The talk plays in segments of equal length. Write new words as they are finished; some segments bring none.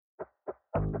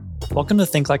Welcome to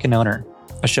Think Like an Owner,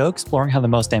 a show exploring how the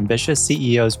most ambitious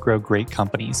CEOs grow great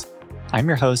companies. I'm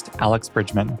your host, Alex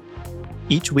Bridgman.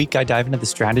 Each week, I dive into the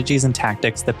strategies and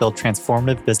tactics that build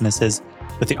transformative businesses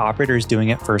with the operators doing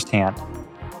it firsthand.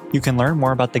 You can learn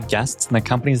more about the guests and the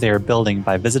companies they are building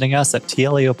by visiting us at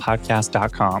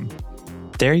TLAOpodcast.com.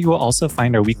 There you will also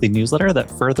find our weekly newsletter that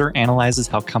further analyzes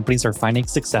how companies are finding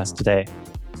success today.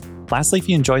 Lastly, if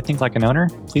you enjoy Think Like an Owner,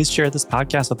 please share this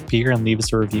podcast with a peer and leave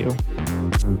us a review.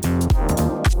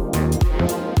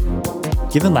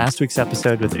 Given last week's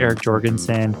episode with Eric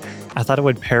Jorgensen, I thought it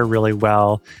would pair really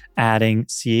well adding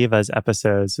Sieva's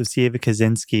episode. So Sieva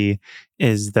Kozinsky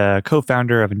is the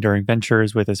co-founder of Enduring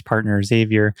Ventures with his partner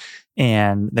Xavier,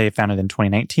 and they founded in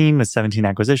 2019 with 17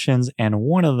 acquisitions, and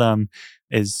one of them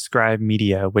is Scribe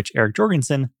Media, which Eric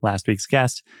Jorgensen, last week's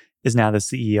guest, is now the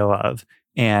CEO of.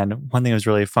 And one thing that was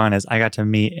really fun is I got to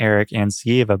meet Eric and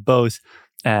Sieva both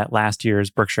at last year's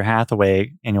Berkshire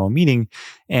Hathaway annual meeting,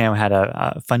 and we had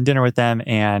a fun dinner with them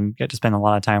and got to spend a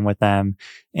lot of time with them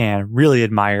and really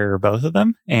admire both of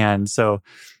them. And so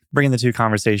bringing the two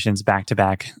conversations back to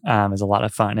back is a lot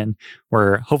of fun. And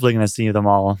we're hopefully going to see them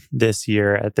all this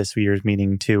year at this year's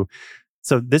meeting too.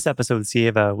 So this episode with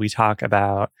Sieva, we talk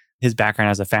about his background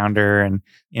as a founder and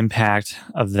impact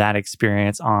of that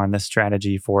experience on the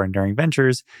strategy for Enduring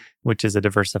Ventures, which is a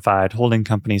diversified holding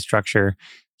company structure.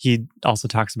 He also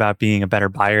talks about being a better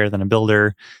buyer than a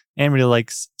builder and really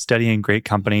likes studying great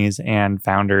companies and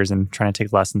founders and trying to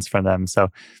take lessons from them. So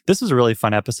this was a really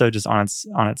fun episode just on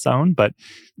its own, but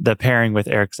the pairing with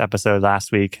Eric's episode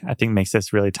last week, I think makes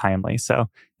this really timely.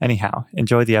 So anyhow,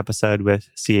 enjoy the episode with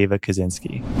Sieva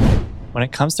Kozinsky. When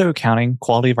it comes to accounting,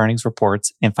 quality of earnings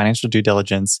reports, and financial due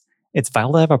diligence, it's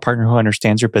vital to have a partner who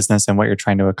understands your business and what you're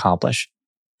trying to accomplish.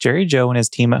 Jerry Joe and his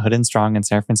team at Hood & Strong in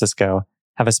San Francisco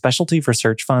have a specialty for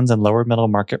search funds and lower middle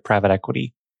market private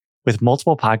equity, with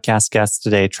multiple podcast guests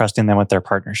today trusting them with their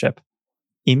partnership.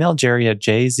 Email Jerry at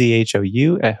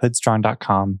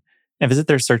jzhou@hoodstrong.com and visit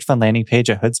their search fund landing page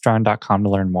at hoodstrong.com to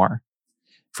learn more.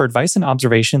 For advice and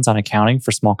observations on accounting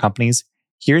for small companies,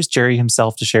 here's Jerry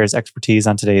himself to share his expertise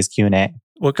on today's Q&A.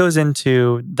 What goes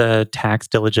into the tax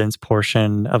diligence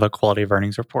portion of a quality of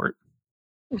earnings report?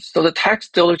 So the tax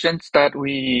diligence that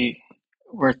we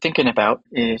were thinking about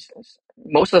is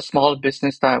most of the small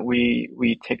business that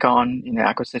we take on in the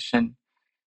acquisition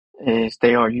is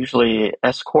they are usually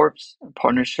S corps,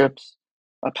 partnerships,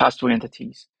 pass-through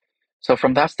entities. So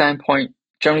from that standpoint,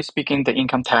 generally speaking, the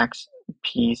income tax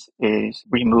piece is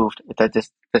removed if that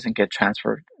just doesn't get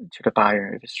transferred to the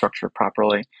buyer if it's structured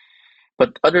properly.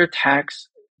 But other tax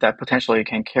that potentially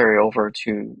can carry over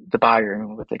to the buyer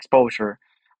with exposure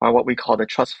are what we call the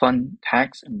trust fund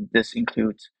tax, and this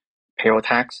includes payroll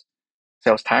tax,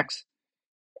 sales tax.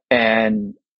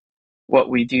 And what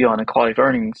we do on the quality of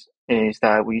earnings is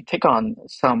that we take on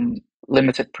some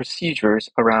limited procedures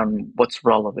around what's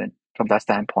relevant from that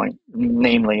standpoint,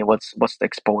 namely what's the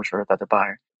exposure that the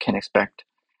buyer can expect.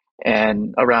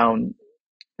 And around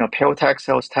payroll tax,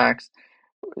 sales tax,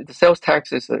 the sales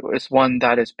tax is one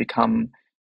that has become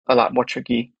a lot more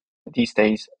tricky these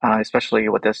days, especially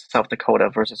with this South Dakota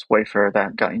versus Wayfair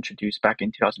that got introduced back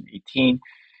in 2018.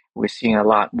 We're seeing a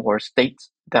lot more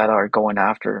states that are going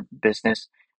after business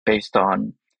based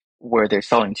on where they're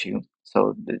selling to.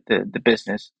 So the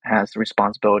business has the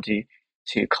responsibility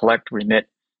to collect, remit,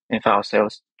 and file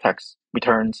sales tax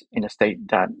returns in the state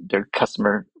that their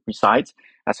customer resides,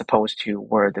 as opposed to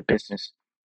where the business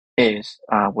is,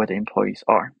 where the employees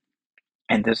are.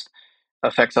 And this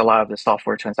affects a lot of the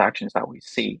software transactions that we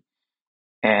see.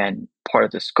 And part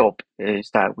of the scope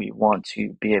is that we want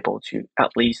to be able to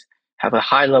at least have a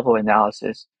high-level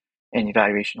analysis and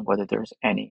evaluation of whether there's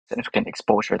any significant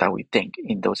exposure that we think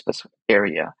in those specific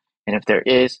area. And if there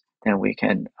is, then we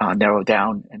can narrow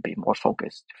down and be more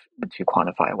focused to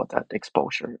quantify what that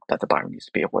exposure that the buyer needs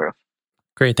to be aware of.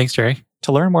 Great. Thanks, Jerry.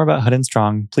 To learn more about Hood &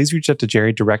 Strong, please reach out to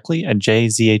Jerry directly at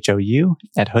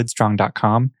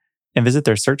jzhou@hoodstrong.com and visit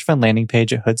their search fund landing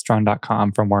page at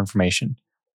hoodstrong.com for more information.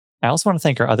 I also want to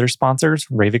thank our other sponsors,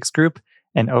 Ravix Group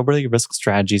and Oberly Risk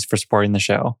Strategies, for supporting the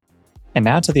show. And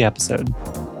now to the episode.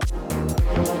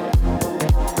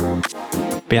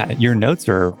 But yeah, your notes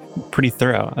are pretty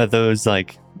thorough. Are those is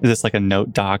this like a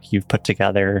note doc you've put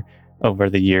together over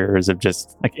the years of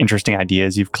just like interesting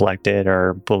ideas you've collected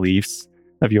or beliefs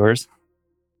of yours?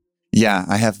 Yeah,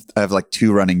 I have like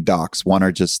two running docs. One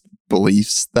are just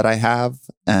beliefs that I have,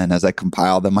 and as I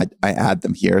compile them, I add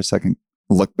them here so I can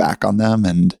look back on them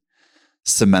and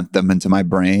cement them into my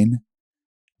brain.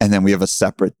 And then we have a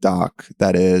separate doc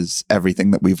that is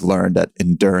everything that we've learned at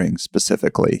Enduring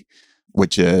specifically,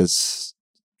 which is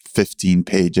 15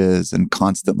 pages and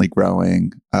constantly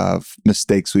growing of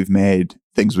mistakes we've made,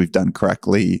 things we've done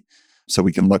correctly, so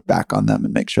we can look back on them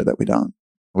and make sure that we don't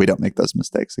make those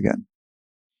mistakes again.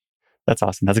 That's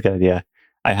awesome. That's a good idea.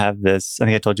 I have this, I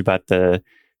think I told you about the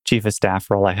chief of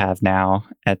staff role I have now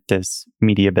at this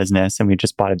media business, and we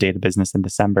just bought a data business in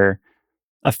December.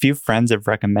 A few friends have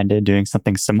recommended doing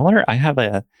something similar. I have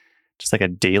just like a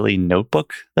daily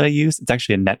notebook that I use. It's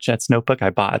actually a NetJets notebook I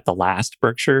bought at the last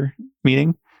Berkshire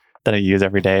meeting that I use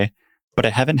every day, but I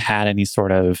haven't had any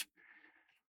sort of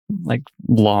like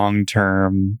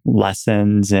long-term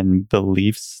lessons and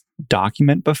beliefs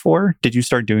document before. Did you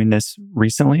start doing this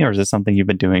recently, or is this something you've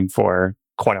been doing for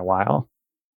quite a while?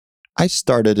 I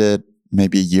started it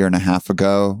maybe a year and a half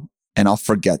ago, and I'll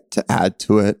forget to add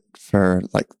to it for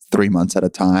like 3 months at a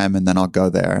time. And then I'll go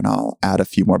there and I'll add a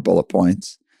few more bullet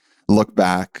points, look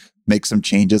back, make some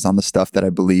changes on the stuff that I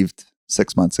believed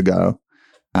 6 months ago,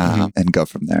 and go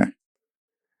from there.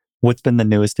 What's been the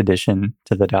newest addition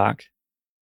to the doc?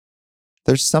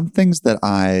 There's some things that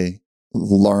I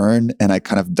learn and I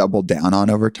kind of double down on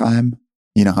over time.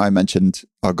 You know how I mentioned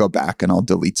I'll go back and I'll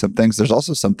delete some things. There's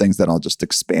also some things that I'll just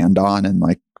expand on, and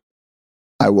like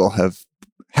I will have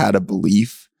had a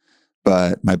belief,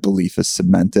 but my belief is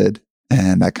cemented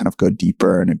and I kind of go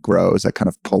deeper and it grows. I kind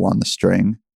of pull on the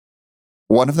string.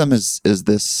 One of them is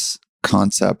this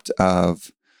concept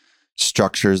of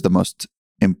structure is the most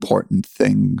important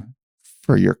thing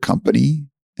for your company,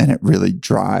 and it really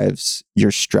drives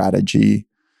your strategy,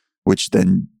 which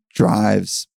then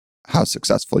drives how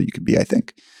successful you can be, I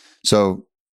think. So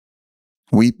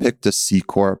we picked a C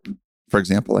Corp, for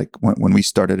example, like when we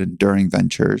started Enduring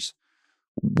Ventures,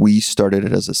 we started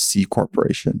it as a C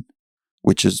corporation,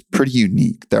 which is pretty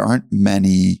unique. There aren't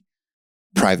many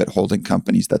private holding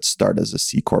companies that start as a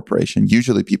C corporation.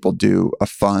 Usually people do a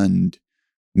fund,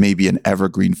 maybe an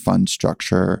evergreen fund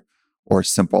structure or a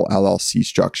simple LLC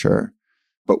structure.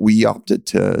 But we opted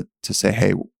to say,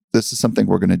 hey, this is something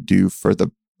we're going to do for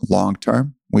the long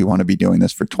term. We want to be doing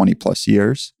this for 20 plus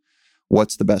years.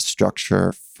 What's the best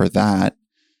structure for that?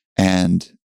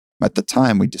 And at the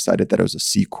time, we decided that it was a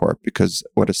C Corp, because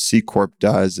what a C Corp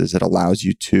does is it allows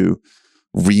you to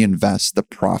reinvest the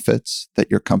profits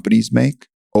that your companies make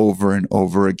over and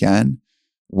over again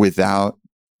without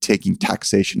taking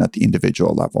taxation at the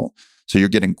individual level. So you're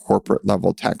getting corporate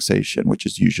level taxation, which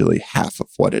is usually half of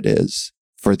what it is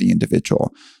for the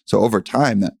individual. So over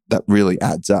time, that really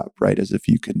adds up, right? As if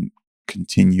you can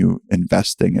continue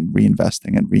investing and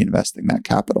reinvesting that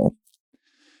capital.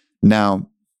 Now,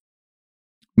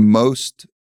 most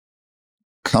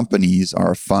companies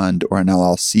are a fund or an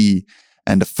LLC,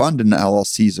 and a fund and an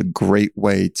LLC is a great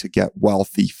way to get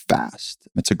wealthy fast.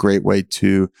 It's a great way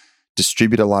to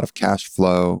distribute a lot of cash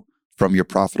flow from your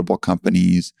profitable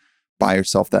companies, buy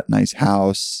yourself that nice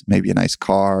house, maybe a nice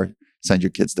car, send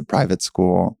your kids to private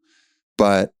school.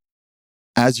 But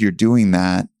as you're doing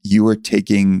that, you are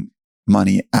taking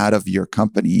money out of your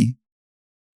company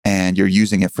and you're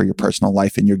using it for your personal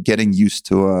life, and you're getting used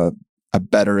to a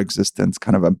better existence,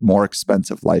 kind of a more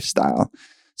expensive lifestyle.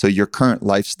 So your current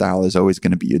lifestyle is always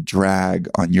going to be a drag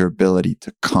on your ability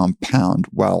to compound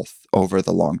wealth over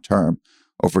the long term,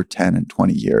 over 10 and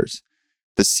 20 years.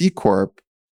 The C Corp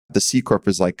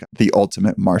is like the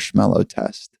ultimate marshmallow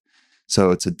test.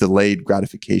 So it's a delayed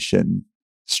gratification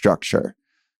structure.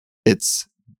 It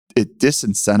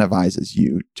disincentivizes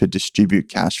you to distribute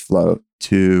cash flow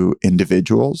to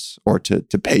individuals or to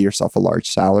pay yourself a large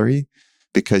salary,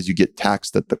 because you get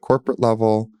taxed at the corporate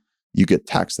level, you get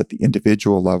taxed at the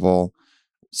individual level.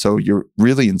 So you're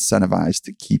really incentivized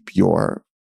to keep your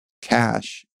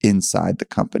cash inside the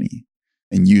company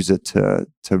and use it to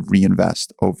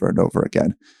reinvest over and over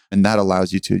again. And that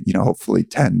allows you to, hopefully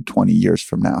 10, 20 years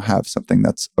from now, have something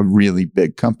that's a really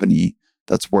big company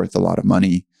that's worth a lot of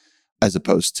money, as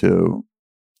opposed to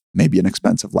maybe an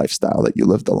expensive lifestyle that you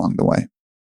lived along the way.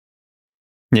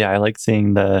 Yeah, I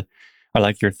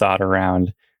like your thought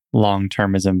around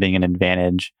long-termism being an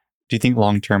advantage. Do you think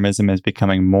long-termism is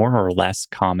becoming more or less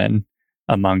common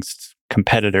amongst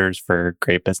competitors for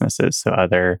great businesses? So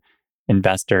other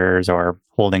investors or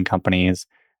holding companies.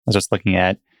 I was just looking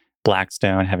at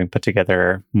Blackstone having put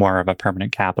together more of a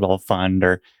permanent capital fund,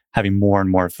 or having more and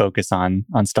more focus on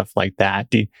stuff like that.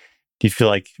 Do you feel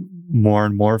like more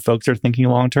and more folks are thinking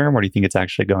long-term, or do you think it's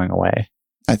actually going away?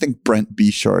 I think Brent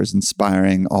Beshore is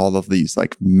inspiring all of these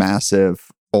like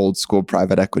massive old school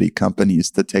private equity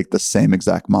companies to take the same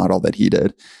exact model that he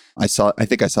did. I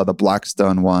think I saw the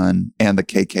Blackstone one and the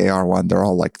KKR one. They're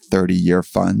all like 30-year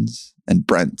funds, and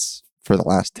Brent's for the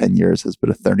last 10 years has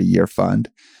been a 30-year fund.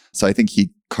 So I think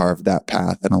he carved that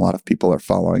path, and a lot of people are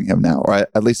following him now. Or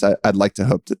at least I'd like to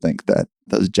hope to think that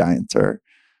those giants are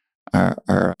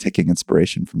taking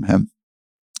inspiration from him.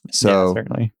 So yeah,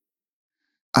 certainly.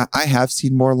 I have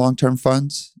seen more long-term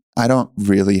funds. I don't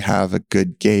really have a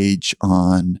good gauge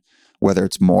on whether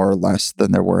it's more or less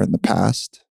than there were in the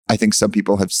past. I think some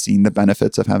people have seen the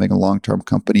benefits of having a long-term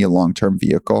company, a long-term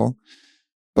vehicle,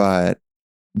 but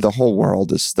the whole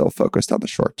world is still focused on the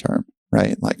short term,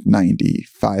 right? Like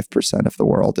 95% of the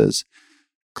world is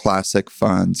classic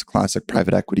funds, classic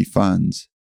private equity funds.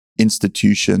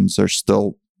 Institutions are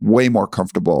still way more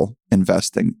comfortable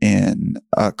investing in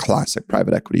a classic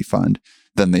private equity fund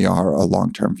than they are a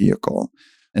long-term vehicle.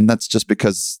 And that's just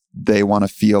because they want to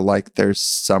feel like there's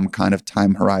some kind of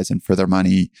time horizon for their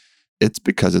money. It's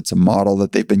because it's a model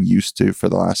that they've been used to for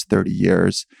the last 30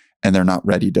 years, and they're not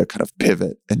ready to kind of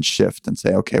pivot and shift and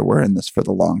say, okay, we're in this for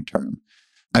the long term.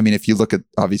 I mean, if you look at,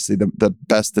 obviously, the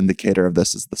best indicator of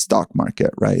this is the stock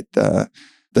market, right? The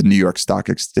New York Stock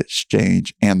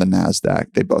Exchange and the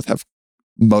NASDAQ, they both have,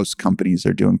 most companies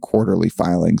are doing quarterly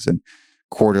filings and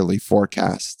quarterly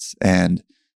forecasts. And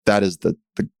that is the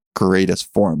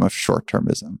greatest form of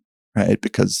short-termism, right?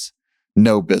 Because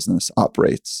no business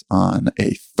operates on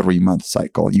a 3-month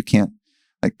cycle. You can't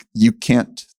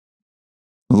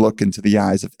look into the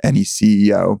eyes of any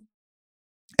CEO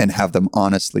and have them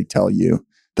honestly tell you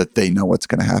that they know what's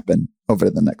going to happen over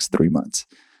the next 3 months.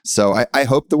 So I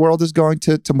hope the world is going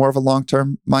to more of a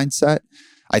long-term mindset.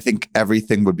 I think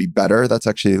everything would be better. That's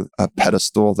actually a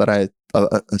pedestal that I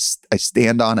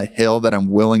stand on, a hill that I'm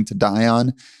willing to die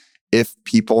on. If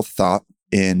people thought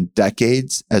in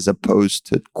decades as opposed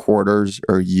to quarters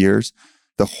or years,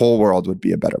 the whole world would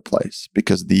be a better place,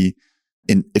 because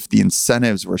if the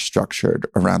incentives were structured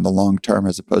around the long term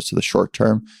as opposed to the short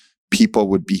term, people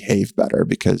would behave better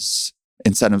because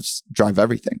incentives drive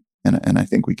everything. And I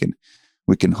think we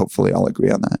can hopefully all agree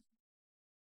on that.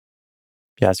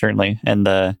 Yeah, certainly. And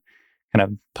the kind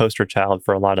of poster child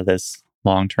for a lot of this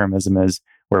long-termism is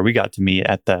where we got to meet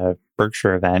at the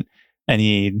Berkshire event.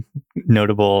 Any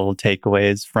notable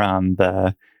takeaways from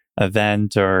the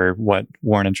event, or what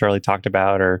Warren and Charlie talked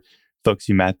about, or folks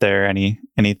you met there?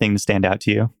 Anything stand out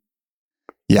to you?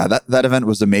 Yeah, that event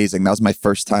was amazing. That was my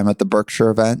first time at the Berkshire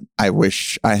event. I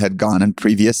wish I had gone in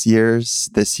previous years.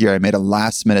 This year, I made a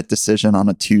last minute decision on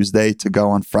a Tuesday to go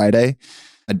on Friday.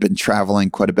 I'd been traveling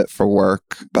quite a bit for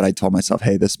work, but I told myself,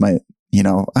 hey, this might,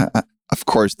 of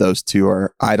course, those two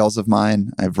are idols of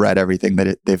mine. I've read everything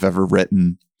that they've ever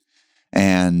written,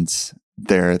 and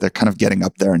they're kind of getting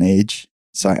up there in age.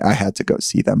 So I had to go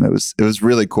see them. It was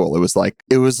really cool. It was like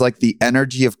the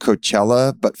energy of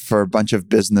Coachella, but for a bunch of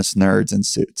business nerds in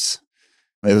suits.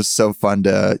 It was so fun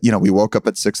to, we woke up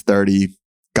at 6:30,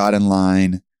 got in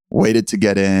line, waited to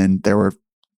get in. There were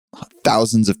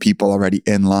thousands of people already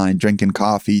in line, drinking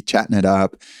coffee, chatting it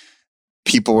up.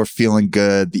 People were feeling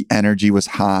good. The energy was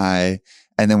high.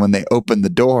 And then when they opened the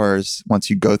doors, once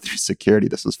you go through security,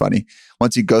 this was funny.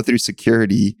 Once you go through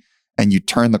security and you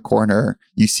turn the corner,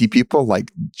 you see people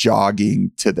like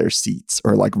jogging to their seats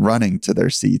or like running to their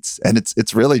seats. And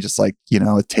it's really just like,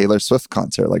 a Taylor Swift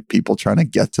concert, like people trying to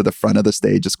get to the front of the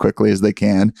stage as quickly as they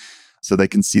can so they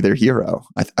can see their hero.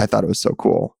 I thought it was so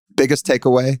cool. Biggest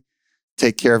takeaway: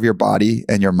 take care of your body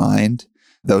and your mind.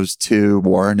 Those two,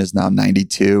 Warren is now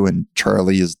 92 and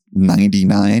Charlie is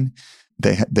 99.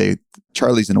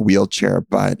 Charlie's in a wheelchair,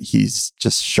 but he's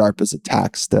just sharp as a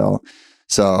tack still.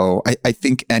 So I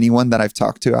think anyone that I've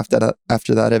talked to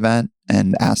after that event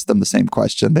and asked them the same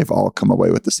question, they've all come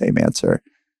away with the same answer.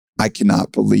 I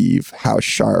cannot believe how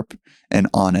sharp and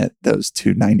on it those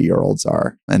two 90-year-olds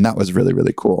are. And that was really,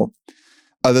 really cool.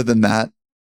 Other than that,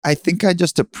 I think I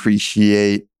just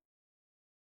appreciate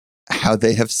how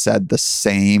they have said the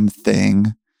same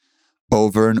thing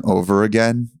over and over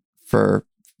again for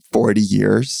 40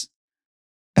 years,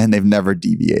 and they've never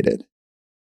deviated.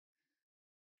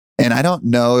 And I don't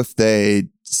know if they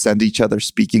send each other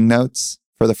speaking notes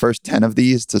for the first 10 of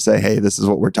these to say, hey, this is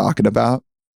what we're talking about,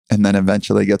 and then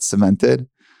eventually gets cemented.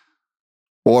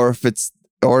 Or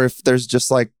if there's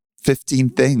just like 15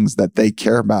 things that they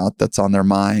care about that's on their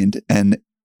mind, and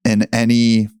in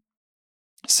any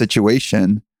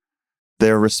situation,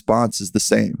 their response is the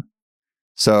same.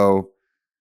 So,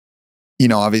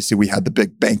 obviously we had the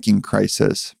big banking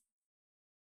crisis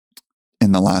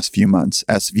in the last few months.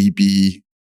 SVB,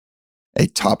 a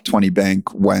top 20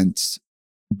 bank, went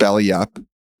belly up.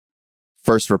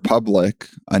 First Republic,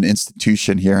 an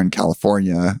institution here in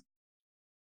California,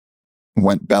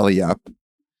 went belly up.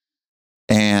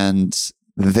 And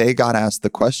they got asked the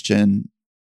question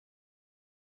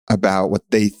about what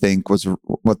they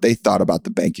thought about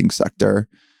the banking sector.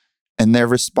 And their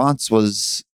response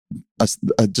was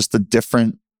just a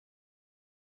different,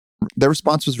 their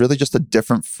response was really just a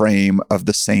different frame of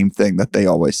the same thing that they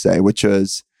always say, which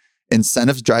is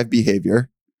incentives drive behavior.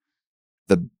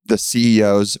 The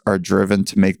CEOs are driven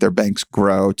to make their banks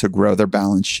grow, to grow their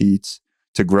balance sheets,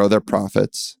 to grow their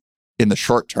profits in the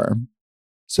short term.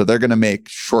 So they're going to make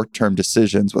short-term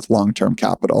decisions with long-term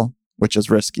capital, which is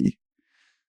risky.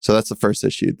 So that's the first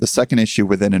issue. The second issue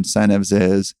within incentives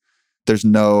is there's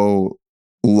no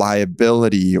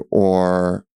liability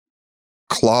or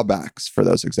clawbacks for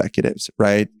those executives,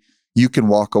 right? You can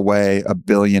walk away a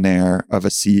billionaire as a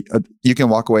CEO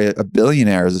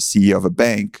of a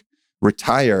bank,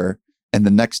 retire, and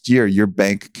the next year your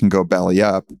bank can go belly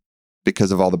up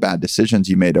because of all the bad decisions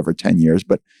you made over 10 years,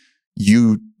 but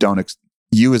you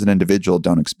as an individual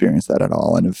don't experience that at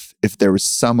all. And if there was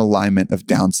some alignment of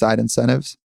downside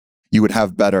incentives, you would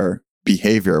have better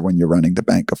behavior when you're running the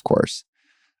bank, of course.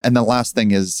 And the last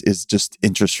thing is just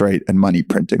interest rate and money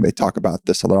printing. They talk about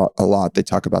this a lot. They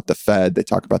talk about the Fed. They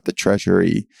talk about the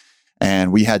Treasury.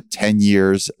 And we had 10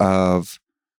 years of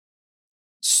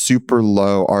super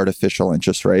low artificial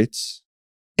interest rates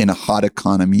in a hot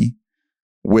economy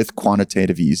with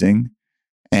quantitative easing.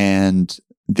 And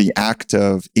the act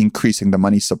of increasing the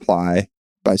money supply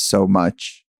by so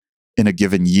much in a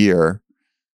given year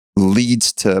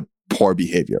leads to poor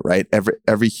behavior, right?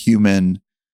 Every human,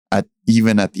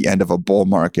 even at the end of a bull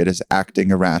market, is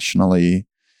acting irrationally,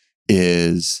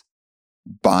 is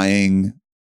buying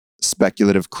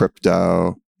speculative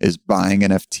crypto, is buying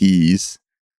NFTs,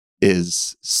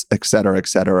 is et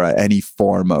cetera, any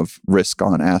form of risk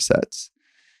on assets.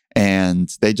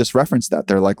 And they just reference that.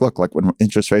 They're like, look, like when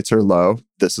interest rates are low,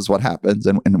 this is what happens.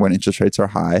 And when interest rates are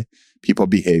high, people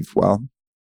behave well.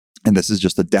 And this is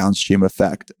just a downstream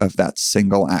effect of that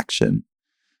single action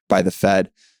by the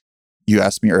Fed. You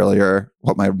asked me earlier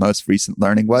what my most recent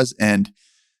learning was. And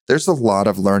there's a lot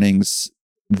of learnings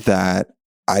that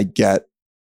I get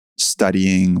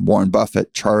studying Warren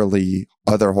Buffett, Charlie,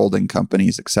 other holding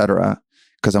companies, et cetera,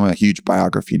 because I'm a huge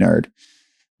biography nerd.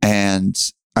 And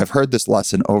I've heard this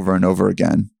lesson over and over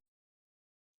again.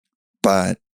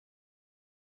 But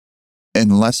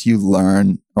unless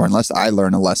I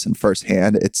learn a lesson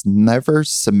firsthand, it's never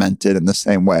cemented in the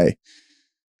same way.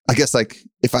 I guess like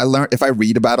if I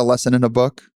read about a lesson in a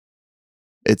book,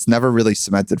 it's never really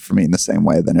cemented for me in the same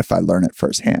way than if I learn it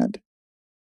firsthand.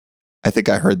 I think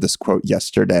I heard this quote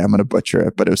yesterday. I'm going to butcher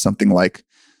it, but it was something like,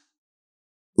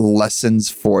 lessons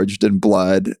forged in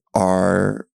blood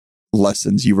are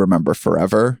lessons you remember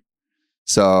forever.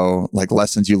 So like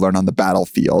lessons you learn on the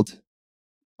battlefield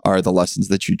are the lessons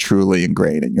that you truly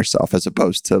ingrain in yourself, as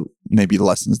opposed to maybe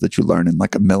lessons that you learn in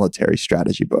like a military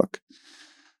strategy book.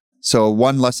 So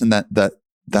one lesson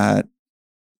that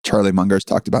Charlie Munger's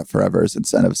talked about forever is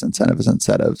incentives.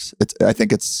 I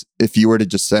think it's, if you were to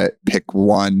just pick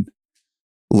one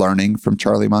learning from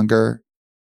Charlie Munger,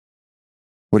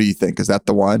 what do you think? Is that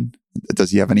the one?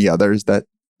 Does he have any others that?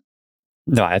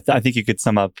 No, I think you could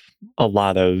sum up a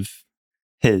lot of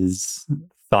his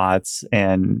thoughts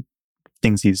and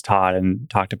things he's taught and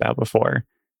talked about before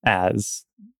as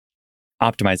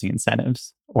optimizing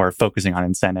incentives or focusing on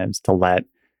incentives to let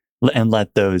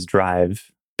those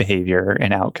drive behavior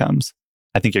and outcomes.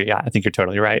 I think you're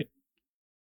totally right.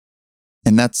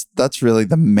 And that's really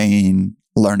the main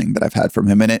learning that I've had from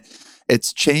him. And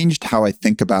it's changed how I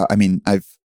think about, I mean,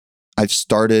 I've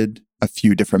started a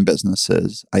few different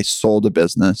businesses. I sold a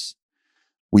business.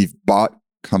 We've bought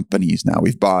companies now.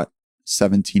 We've bought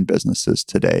 17 businesses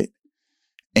to date.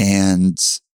 And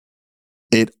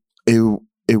it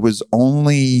was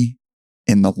only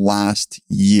in the last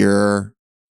year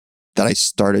that I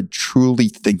started truly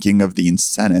thinking of the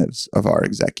incentives of our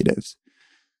executives,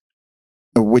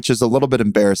 which is a little bit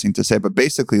embarrassing to say, but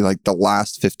basically like the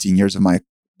last 15 years of my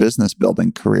business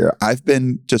building career, I've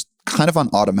been just kind of on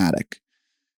automatic.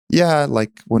 Yeah,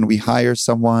 like when we hire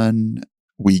someone,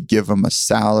 we give them a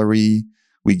salary,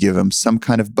 we give them some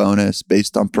kind of bonus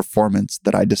based on performance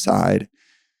that I decide,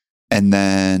 and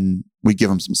then we give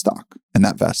them some stock, and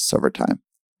that vests over time.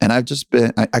 And I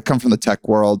come from the tech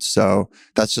world, so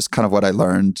that's just kind of what I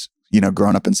learned,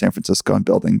 growing up in San Francisco and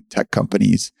building tech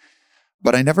companies.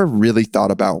 But I never really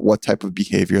thought about what type of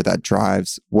behavior that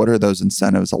drives. What are those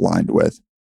incentives aligned with?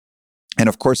 And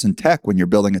of course, in tech, when you're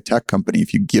building a tech company,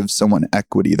 if you give someone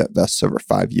equity that vests over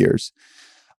 5 years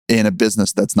in a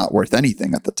business that's not worth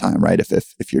anything at the time, right?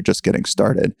 If you're just getting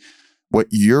started, what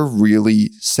you're really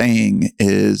saying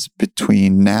is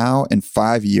between now and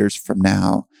 5 years from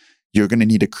now, you're going to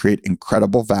need to create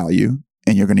incredible value,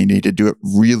 and you're going to need to do it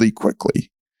really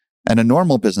quickly. And a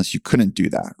normal business, you couldn't do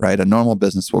that, right? A normal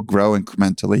business will grow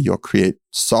incrementally. You'll create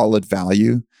solid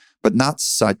value, but not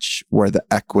such where the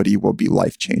equity will be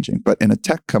life-changing. But in a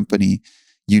tech company,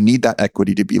 you need that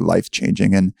equity to be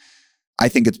life-changing. And I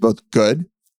think it's both good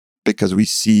because we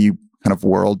see kind of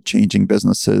world-changing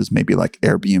businesses, maybe like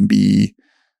Airbnb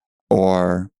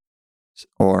or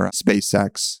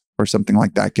SpaceX or something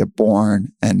like that get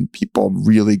born, and people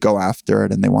really go after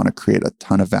it and they want to create a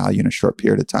ton of value in a short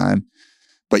period of time.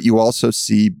 But you also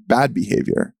see bad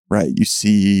behavior, right? You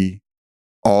see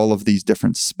all of these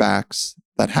different SPACs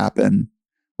that happen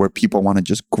where people want to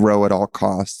just grow at all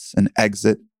costs and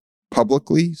exit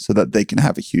publicly so that they can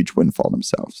have a huge windfall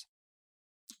themselves.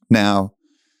 Now,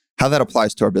 how that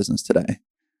applies to our business today.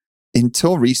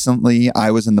 Until recently,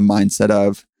 I was in the mindset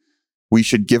of we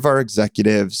should give our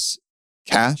executives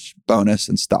cash, bonus,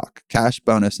 and stock. Cash,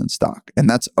 bonus, and stock. And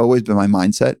that's always been my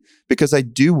mindset because I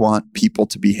do want people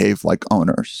to behave like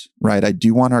owners, right? I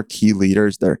do want our key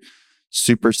leaders. They're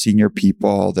super senior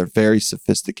people. They're very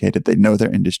sophisticated. They know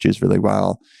their industries really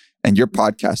well. And your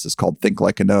podcast is called Think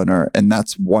Like an Owner. And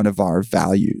that's one of our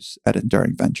values at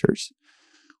Enduring Ventures.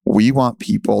 We want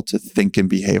people to think and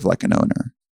behave like an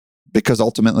owner because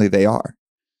ultimately they are.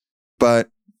 But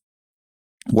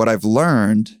what I've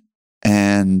learned,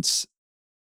 and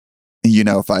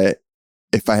if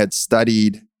I had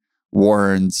studied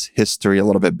Warren's history a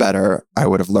little bit better, I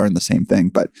would have learned the same thing.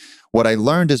 But what I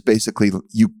learned is basically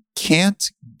you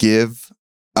can't give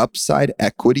upside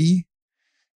equity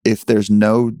if there's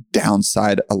no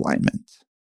downside alignment.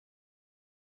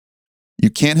 You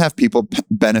can't have people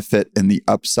benefit in the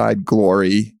upside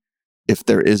glory if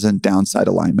there isn't downside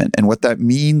alignment. And what that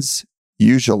means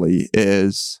usually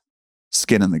is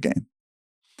skin in the game.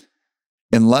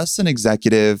 Unless an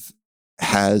executive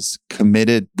has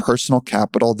committed personal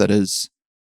capital that is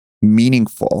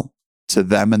meaningful to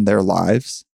them and their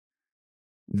lives,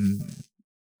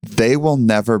 they will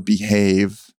never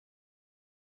behave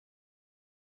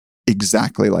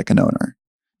exactly like an owner.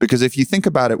 Because if you think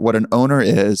about it, what an owner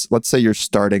is, let's say you're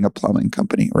starting a plumbing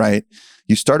company, right?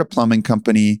 You start a plumbing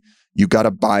company, you got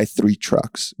to buy 3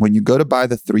 trucks. When you go to buy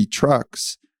the 3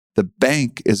 trucks, the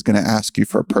bank is going to ask you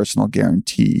for a personal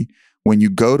guarantee. When you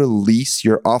go to lease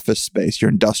your office space, your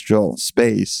industrial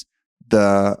space,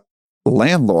 the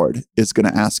landlord is going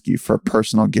to ask you for a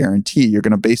personal guarantee. You're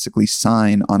going to basically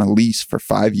sign on a lease for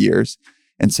 5 years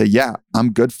and say, yeah,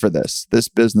 I'm good for this. This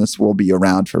business will be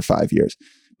around for 5 years.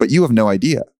 But you have no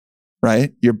idea,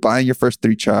 right? You're buying your first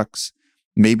 3 trucks.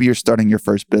 Maybe you're starting your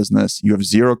first business. You have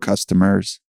 0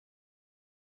 customers.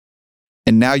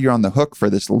 And now you're on the hook for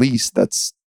this lease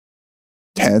that's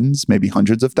tens, maybe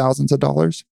hundreds of thousands of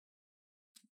dollars.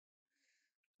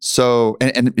 So,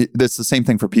 and it's the same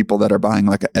thing for people that are buying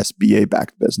like a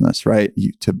SBA-backed business, right?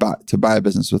 To buy a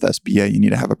business with SBA, you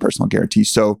need to have a personal guarantee.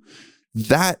 So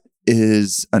that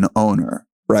is an owner,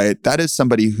 right? That is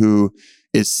somebody who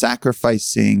is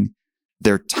sacrificing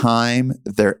their time,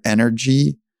 their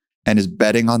energy, and is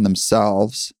betting on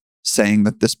themselves, saying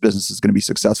that this business is going to be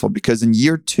successful. Because in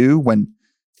year 2, when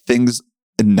things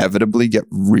inevitably get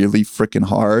really freaking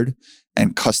hard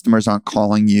and customers aren't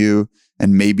calling you,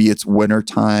 and maybe it's winter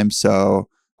time,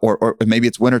 or maybe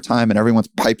it's winter time and everyone's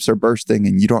pipes are bursting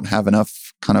and you don't have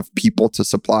enough kind of people to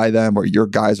supply them, or your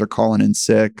guys are calling in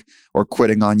sick or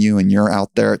quitting on you and you're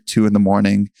out there at 2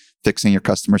 a.m. fixing your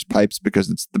customers' pipes because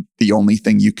it's the only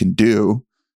thing you can do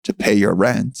to pay your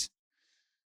rent.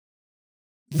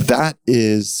 That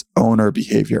is owner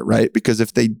behavior, right? Because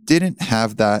if they didn't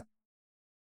have that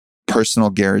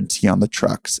personal guarantee on the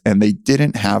trucks and they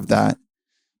didn't have that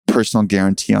personal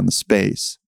guarantee on the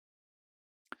space,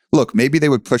 look, maybe they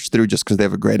would push through just because they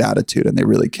have a great attitude and they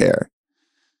really care.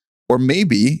 Or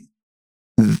maybe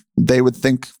they would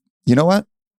think, you know what?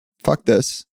 Fuck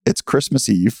this. It's Christmas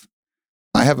Eve.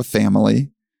 I have a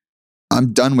family.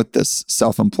 I'm done with this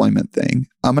self-employment thing.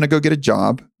 I'm going to go get a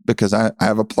job because I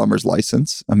have a plumber's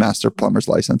license, a master plumber's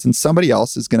license, and somebody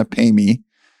else is going to pay me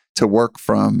to work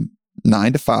from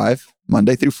 9 to 5,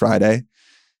 Monday through Friday.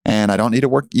 And I don't need to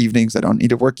work evenings.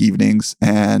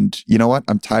 And you know what?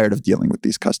 I'm tired of dealing with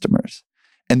these customers.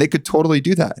 And they could totally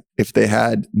do that. If they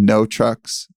had no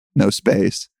trucks, no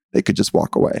space, they could just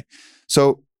walk away.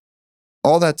 So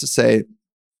all that to say,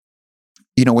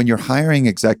 when you're hiring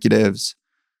executives,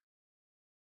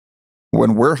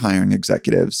 when we're hiring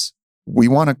executives, we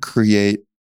want to create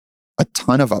a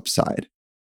ton of upside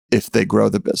if they grow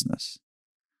the business.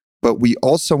 But we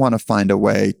also want to find a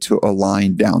way to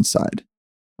align downside,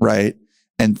 right?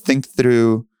 And think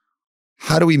through,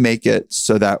 how do we make it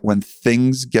so that when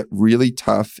things get really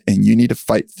tough and you need to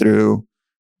fight through,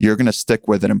 you're going to stick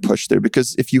with it and push through.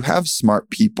 Because if you have smart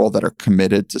people that are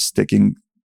committed to sticking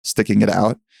it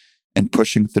out and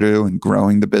pushing through and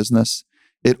growing the business,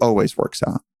 it always works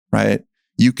out, right?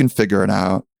 You can figure it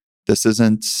out. This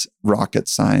isn't rocket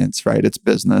science, right? It's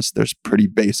business. There's pretty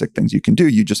basic things you can do.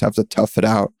 You just have to tough it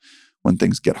out when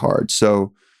things get hard.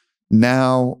 So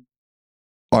now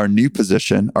our new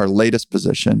position, our latest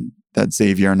position that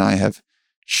Xavier and I have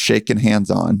shaken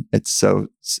hands on, it's so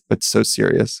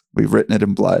serious. We've written it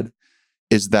in blood,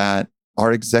 is that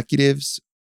our executives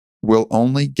will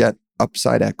only get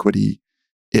upside equity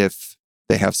if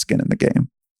they have skin in the game.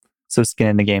 So skin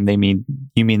in the game,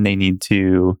 you mean they need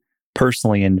to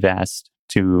personally invest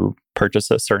to purchase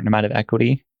a certain amount of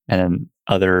equity and then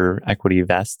other equity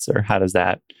vests, or how does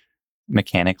that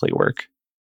mechanically work?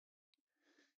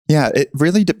 Yeah, it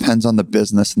really depends on the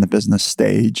business and the business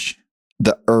stage.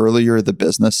 The earlier the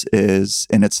business is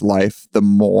in its life, the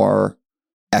more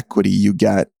equity you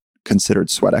get, considered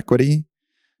sweat equity.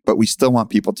 But we still want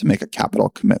people to make a capital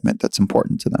commitment that's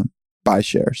important to them, buy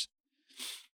shares.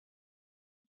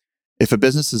 If a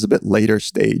business is a bit later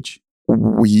stage,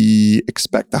 we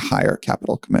expect a higher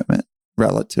capital commitment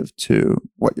relative to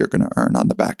what you're going to earn on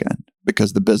the back end,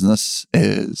 because the business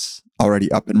is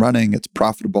already up and running, it's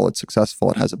profitable, it's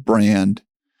successful, it has a brand.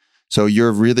 So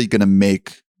you're really going to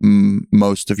make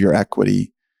most of your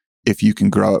equity if you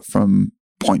can grow it from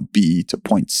point B to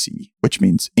point C, which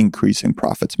means increasing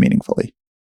profits meaningfully.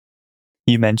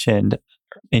 You mentioned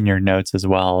in your notes as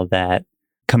well that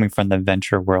coming from the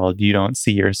venture world, you don't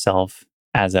see yourself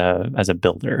as a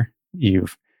builder.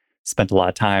 You've spent a lot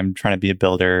of time trying to be a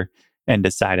builder and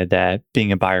decided that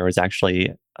being a buyer was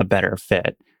actually a better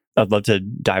fit. I'd love to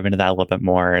dive into that a little bit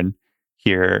more and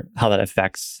hear how that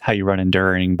affects how you run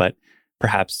Enduring, but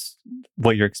perhaps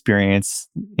what your experience,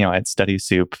 at Study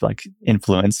Soup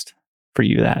influenced for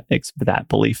you that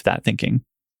belief, that thinking.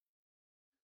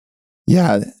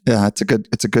 Yeah, it's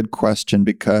a good question,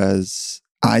 because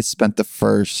I spent the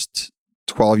first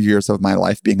 12 years of my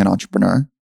life being an entrepreneur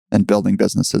and building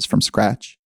businesses from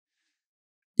scratch.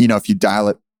 If you dial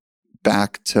it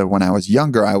back to when I was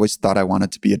younger, I always thought I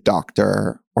wanted to be a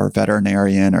doctor or a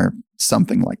veterinarian or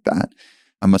something like that.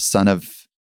 I'm a son of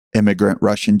immigrant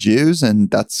Russian Jews,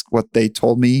 and that's what they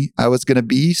told me I was going to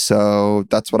be. So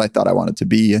that's what I thought I wanted to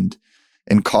be. And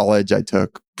in college, I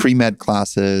took pre-med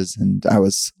classes and I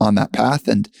was on that path.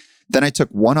 And then I took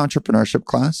one entrepreneurship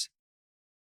class,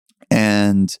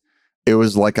 and it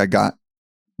was like I got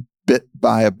bit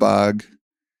by a bug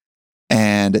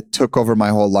and it took over my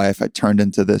whole life. I turned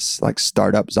into this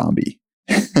startup zombie.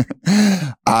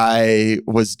 I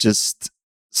was just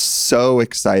so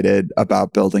excited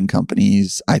about building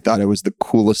companies. I thought it was the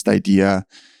coolest idea.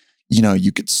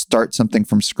 You could start something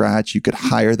from scratch. You could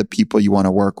hire the people you want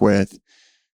to work with,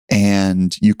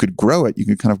 and you could grow it. You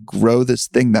could kind of grow this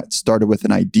thing that started with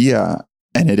an idea.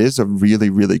 And it is a really,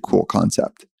 really cool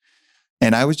concept.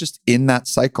 And I was just in that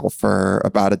cycle for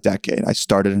about a decade. I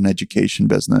started an education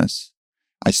business.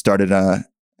 I started a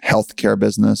healthcare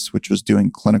business, which was doing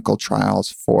clinical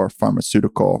trials for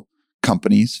pharmaceutical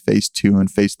companies, phase 2 and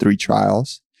phase 3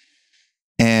 trials.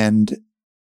 And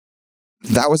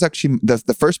that was actually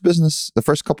the first business. The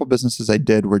first couple businesses I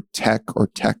did were tech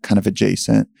kind of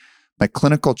adjacent. My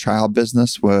clinical trial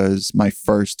business was my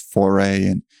first foray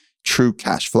in true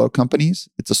cash flow companies.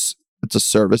 It's a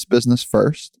service business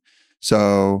first.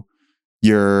 So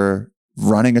you're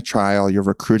running a trial, you're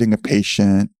recruiting a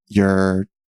patient, you're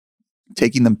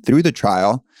taking them through the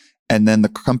trial, and then the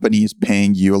company is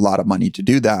paying you a lot of money to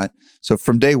do that. So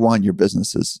from day one, your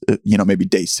business is, maybe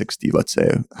day 60, let's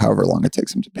say, however long it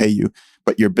takes them to pay you,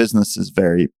 but your business is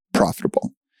very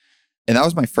profitable. And that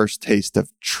was my first taste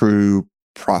of true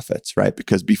profits, right?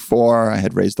 Because before I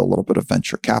had raised a little bit of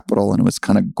venture capital and it was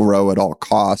kind of grow at all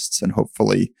costs, and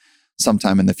hopefully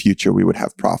sometime in the future we would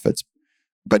have profits.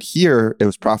 But here it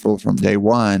was profitable from day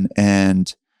one,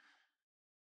 and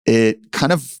it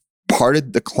kind of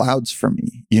parted the clouds for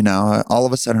me. All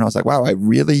of a sudden I was like, wow, I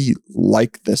really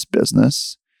like this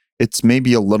business. It's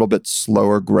maybe a little bit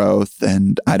slower growth,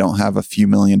 and I don't have a few $1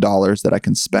 million that I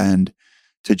can spend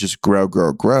to just grow.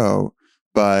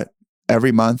 But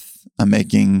every month I'm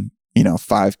making,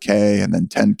 $5K and then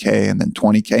 $10K and then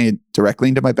 $20K directly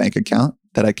into my bank account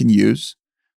that I can use,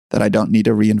 that I don't need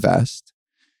to reinvest.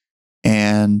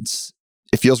 And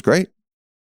it feels great.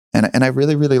 And I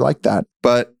really, really like that.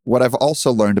 But what I've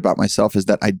also learned about myself is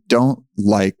that I don't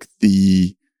like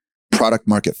the product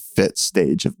market fit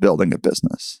stage of building a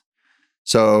business.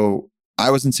 So I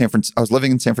was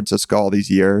living in San Francisco all these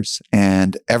years,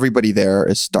 and everybody there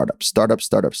is startups.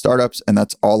 And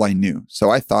that's all I knew.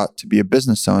 So I thought to be a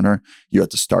business owner, you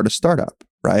had to start a startup.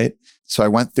 right? So I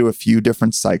went through a few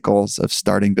different cycles of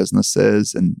starting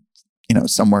businesses, and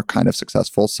some were kind of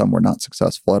successful, some were not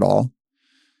successful at all.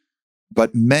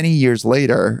 But many years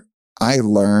later, I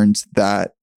learned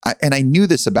that, and I knew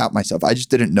this about myself, I just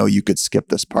didn't know you could skip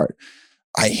this part.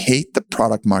 I hate the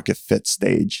product market fit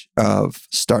stage of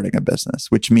starting a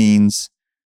business, which means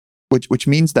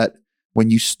that when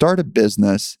you start a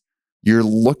business, you're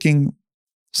looking,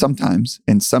 sometimes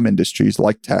in some industries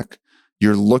like tech,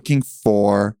 you're looking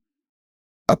for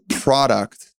a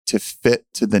product to fit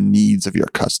to the needs of your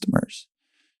customers.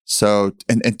 So,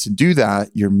 and to do that,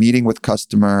 you're meeting with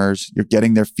customers, you're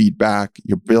getting their feedback,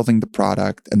 you're building the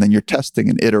product, and then you're testing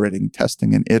and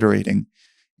iterating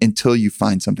until you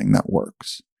find something that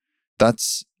works.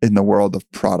 That's in the world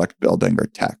of product building or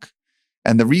tech.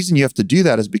 And the reason you have to do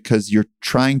that is because you're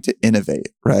trying to innovate,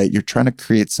 right? You're trying to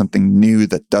create something new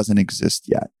that doesn't exist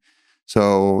yet.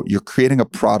 So you're creating a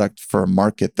product for a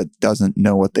market that doesn't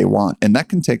know what they want. And that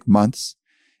can take months.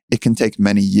 It can take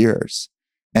many years.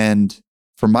 And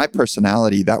for my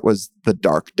personality, that was the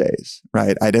dark days,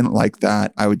 right? I didn't like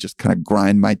that. I would just kind of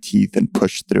grind my teeth and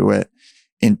push through it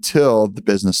until the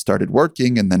business started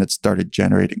working, and then it started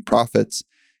generating profits.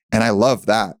 And I love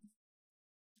that.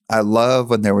 I love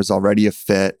when there was already a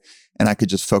fit and I could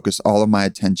just focus all of my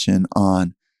attention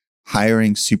on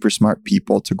hiring super smart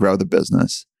people to grow the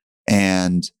business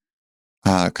and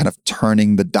kind of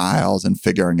turning the dials and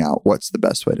figuring out what's the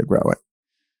best way to grow it.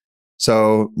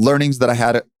 So learnings that I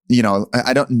had,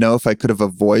 I don't know if I could have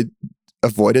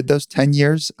avoided those 10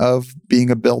 years of being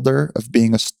a builder, of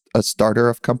being a starter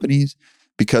of companies,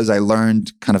 because I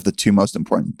learned kind of the two most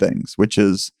important things, which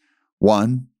is,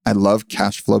 one, I love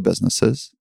cash flow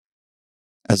businesses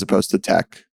as opposed to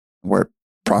tech, where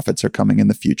profits are coming in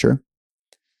the future.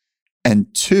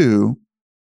 And two,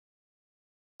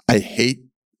 I hate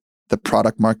the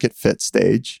product market fit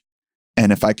stage.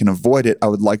 And if I can avoid it, I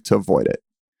would like to avoid it.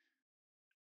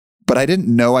 But I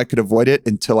didn't know I could avoid it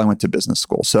until I went to business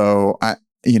school. So I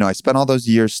spent all those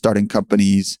years starting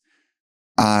companies.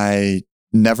 I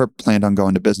never planned on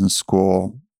going to business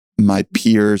school. My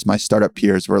startup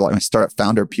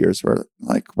founder peers were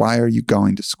like, why are you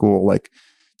going to school? Like,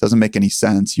 it doesn't make any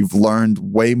sense. You've learned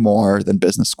way more than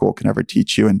business school can ever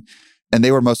teach you. And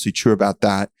they were mostly true about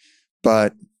that.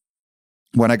 But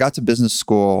when I got to business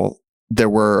school, there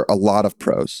were a lot of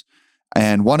pros.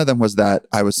 And one of them was that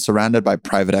I was surrounded by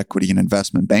private equity and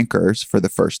investment bankers for the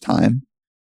first time.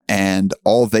 And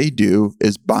all they do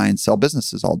is buy and sell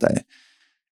businesses all day.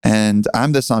 And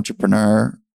I'm this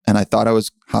entrepreneur, and I thought I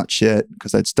was hot shit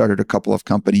because I'd started a couple of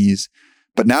companies.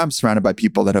 But now I'm surrounded by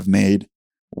people that have made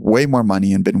way more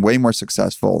money and been way more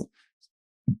successful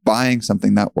buying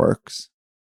something that works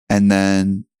and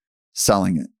then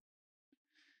selling it.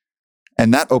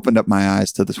 And that opened up my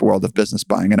eyes to this world of business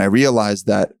buying. And I realized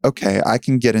that, okay, I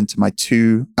can get into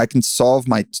I can solve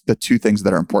the two things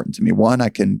that are important to me. One, I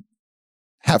can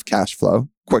have cash flow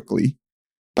quickly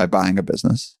by buying a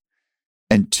business.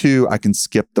 And two, I can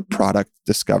skip the product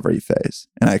discovery phase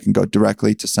and I can go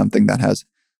directly to something that has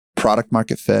product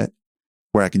market fit,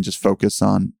 where I can just focus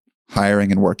on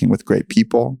hiring and working with great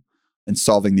people and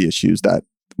solving the issues that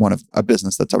a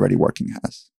business that's already working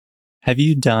has. Have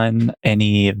you done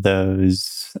any of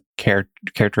those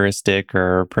characteristic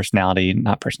or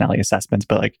not personality assessments,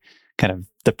 but like kind of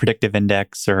the predictive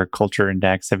index or culture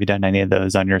index? Have you done any of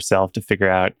those on yourself to figure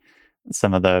out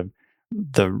some of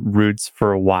the roots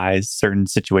for why certain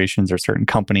situations or certain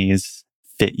companies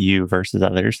fit you versus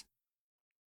others?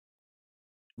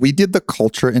 We did the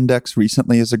culture index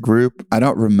recently as a group. I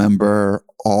don't remember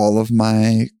all of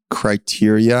my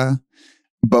criteria,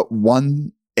 but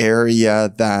one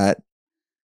area that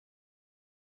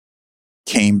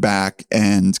came back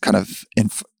and kind of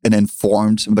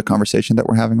informed some of the conversation that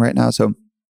we're having right now. So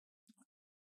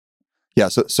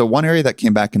one area that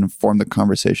came back and informed the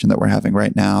conversation that we're having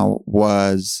right now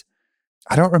was,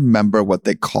 I don't remember what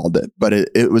they called it, but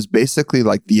it was basically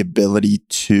like the ability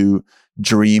to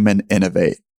dream and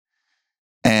innovate.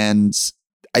 And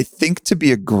I think to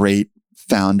be a great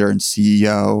founder and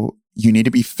CEO, you need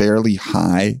to be fairly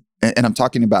high. And I'm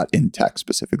talking about in tech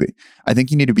specifically. I think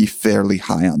you need to be fairly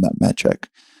high on that metric.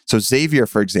 So Xavier,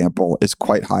 for example, is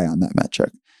quite high on that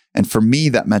metric. And for me,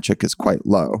 that metric is quite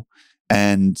low.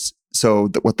 And so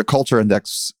what the culture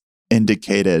index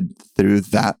indicated through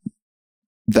that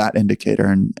indicator,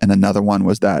 and another one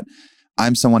was that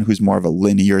I'm someone who's more of a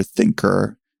linear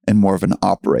thinker and more of an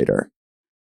operator.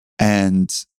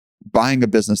 And buying a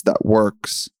business that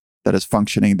works, that is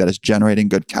functioning, that is generating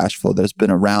good cash flow, that has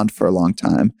been around for a long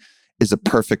time, is a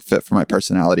perfect fit for my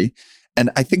personality. And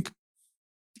I think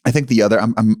the other,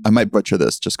 I might butcher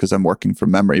this just because I'm working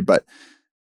from memory, but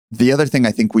The other thing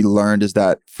I think we learned is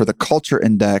that for the culture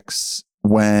index,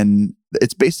 when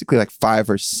it's basically like 5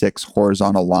 or 6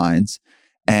 horizontal lines,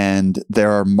 and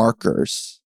there are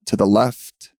markers to the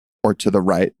left or to the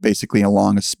right, basically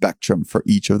along a spectrum for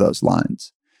each of those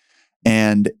lines.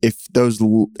 And if those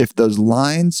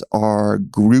lines are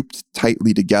grouped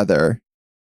tightly together,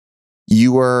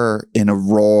 you are in a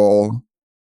role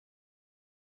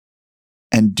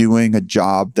and doing a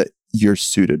job that you're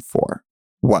suited for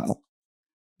well.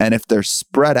 And if they're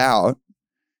spread out,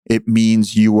 it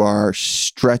means you are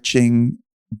stretching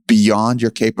beyond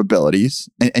your capabilities.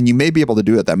 And you may be able to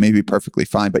do it. That may be perfectly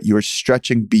fine, but you are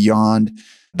stretching beyond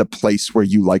the place where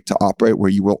you like to operate, where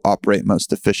you will operate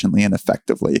most efficiently and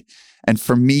effectively. And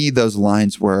for me, those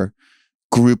lines were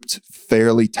grouped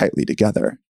fairly tightly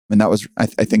together. And that was, I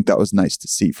think that was nice to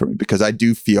see for me, because I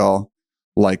do feel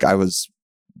like I was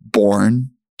born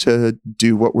to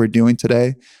do what we're doing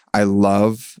today. I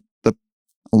love the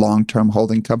long-term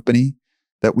holding company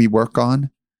that we work on,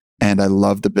 and I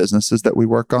love the businesses that we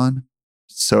work on.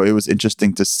 So it was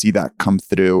interesting to see that come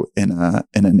through in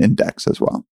an index as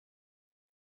well.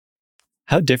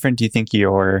 How different do you think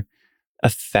your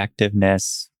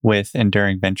effectiveness with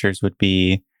Enduring Ventures would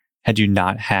be had you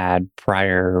not had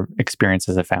prior experience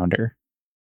as a founder?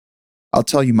 I'll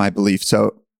tell you my belief.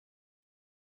 So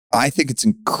I think it's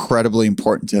incredibly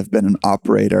important to have been an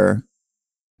operator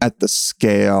at the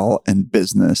scale and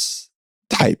business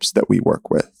types that we work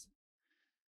with.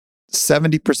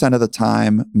 70% of the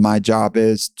time, my job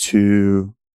is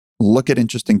to look at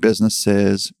interesting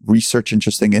businesses, research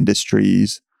interesting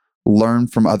industries, learn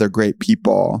from other great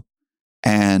people,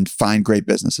 and find great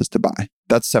businesses to buy.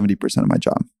 That's 70% of my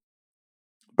job.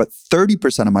 But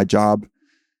 30% of my job,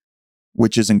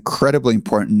 which is incredibly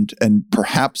important and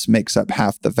perhaps makes up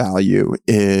half the value,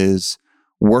 is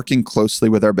working closely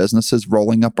with our businesses,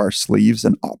 rolling up our sleeves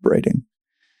and operating.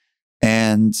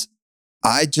 And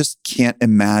I just can't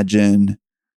imagine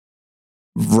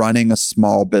running a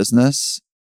small business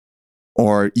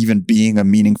or even being a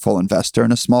meaningful investor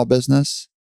in a small business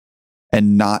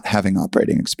and not having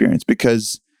operating experience,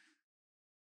 because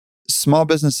small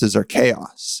businesses are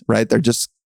chaos, right? They're just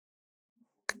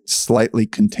slightly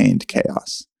contained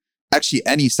chaos. Actually,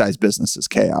 any size business is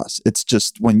chaos. It's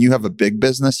just when you have a big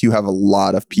business, you have a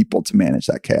lot of people to manage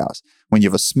that chaos. When you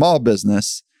have a small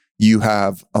business, you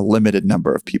have a limited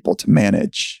number of people to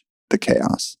manage the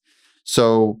chaos.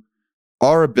 So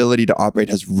our ability to operate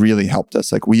has really helped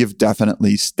us. Like, we have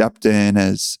definitely stepped in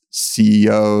as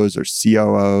CEOs or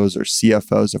COOs or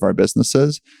CFOs of our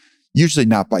businesses, usually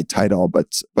not by title,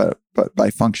 but by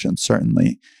function,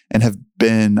 certainly, and have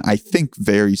been, I think,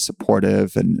 very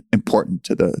supportive and important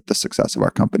to the success of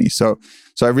our company. So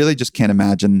I really just can't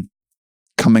imagine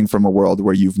coming from a world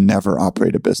where you've never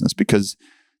operated a business, because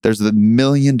there's a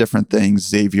million different things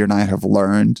Xavier and I have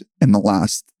learned in the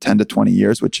last 10 to 20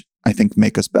 years, which I think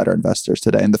make us better investors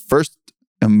today. And the first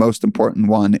and most important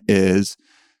one is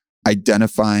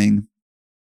identifying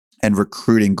and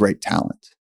recruiting great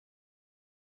talent.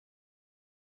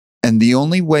 And the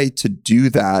only way to do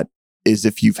that is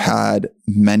if you've had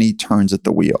many turns at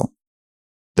the wheel.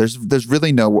 There's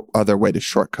really no other way to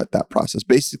shortcut that process.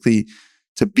 Basically,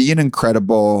 to be an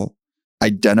incredible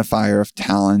identifier of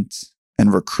talent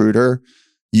and recruiter,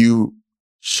 you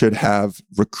should have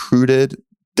recruited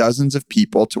dozens of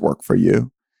people to work for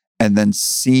you and then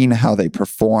seen how they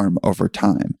perform over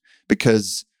time.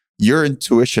 Because your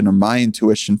intuition, or my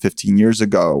intuition 15 years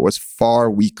ago, was far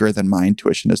weaker than my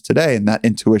intuition is today. And that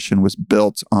intuition was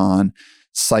built on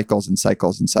cycles and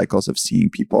cycles and cycles of seeing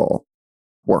people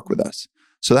work with us.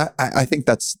 So that I think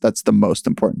that's the most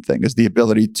important thing, is the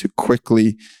ability to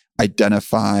quickly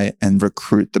identify and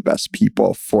recruit the best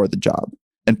people for the job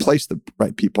and place the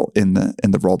right people in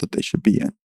the role that they should be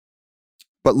in.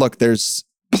 But look, there's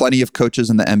plenty of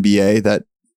coaches in the NBA that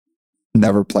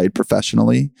never played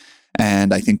professionally.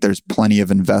 And I think there's plenty of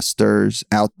investors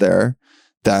out there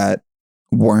that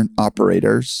weren't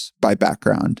operators by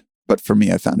background. But for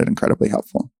me, I found it incredibly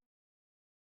helpful.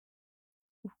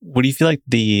 What do you feel like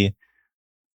the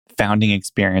founding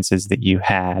experiences that you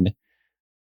had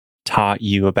taught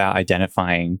you about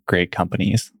identifying great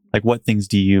companies? Like, what things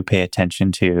do you pay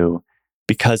attention to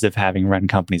because of having run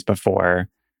companies before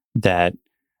that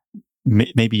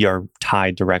maybe are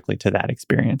tied directly to that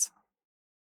experience?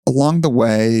 Along the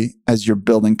way, as you're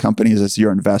building companies, as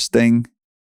you're investing,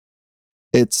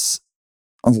 it's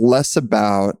less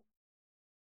about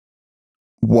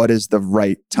what is the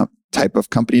right type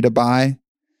of company to buy.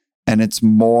 And it's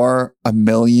more a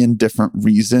million different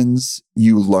reasons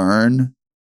you learn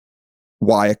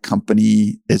why a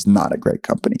company is not a great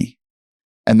company.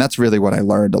 And that's really what I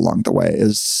learned along the way,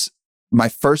 is my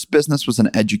first business was an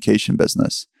education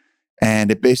business,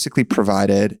 and it basically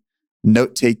provided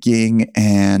note-taking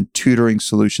and tutoring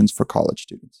solutions for college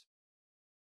students.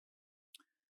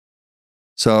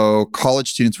 So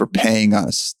college students were paying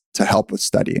us to help with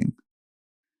studying.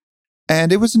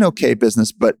 And it was an okay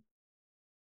business, but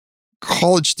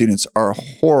college students are a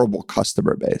horrible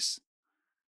customer base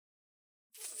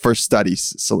for study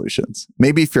solutions.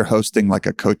 Maybe if you're hosting like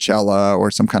a Coachella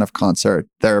or some kind of concert,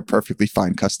 they're a perfectly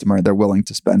fine customer. They're willing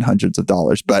to spend hundreds of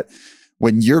dollars. But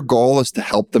when your goal is to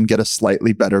help them get a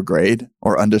slightly better grade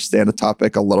or understand a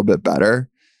topic a little bit better,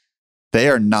 they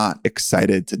are not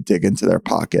excited to dig into their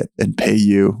pocket and pay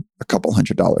you a couple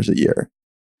 $100s a year.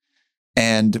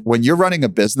 And when you're running a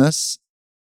business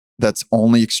that's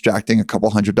only extracting a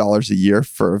couple $100s a year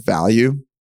for value,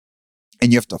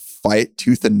 and you have to fight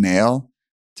tooth and nail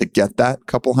to get that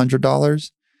couple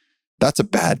 $100, that's a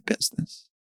bad business.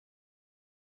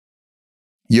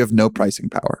 You have no pricing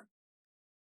power.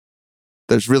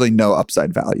 There's really no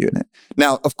upside value in it.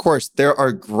 Now, of course, there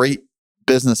are great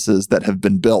businesses that have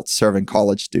been built serving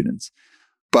college students,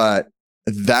 but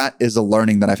that is a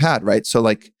learning that I've had, right? So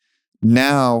like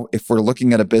now, if we're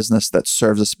looking at a business that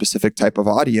serves a specific type of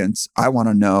audience, I want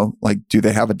to know, like, do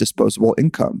they have a disposable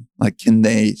income? Like, can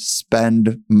they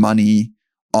spend money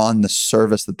on the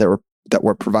service that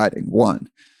we're providing? One.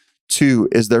 Two,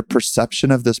 is their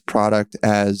perception of this product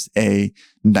as a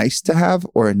nice to have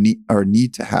or a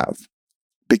need to have?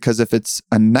 Because if it's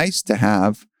a nice to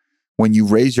have, when you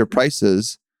raise your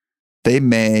prices, they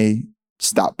may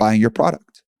stop buying your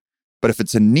product. But if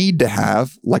it's a need to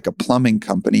have, like a plumbing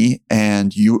company,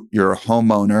 and you're a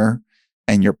homeowner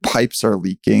and your pipes are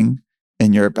leaking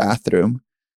in your bathroom,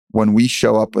 when we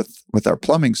show up with our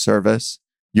plumbing service,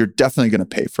 you're definitely going to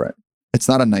pay for it. It's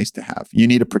not a nice to have. You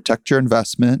need to protect your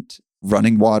investment.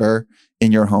 Running water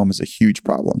in your home is a huge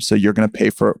problem. So you're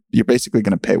basically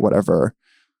going to pay whatever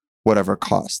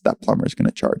cost that plumber is going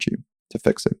to charge you to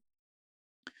fix it.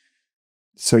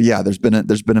 So yeah, there's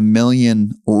been a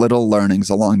million little learnings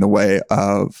along the way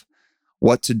of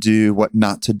what to do, what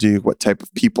not to do, what type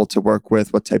of people to work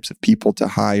with, what types of people to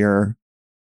hire.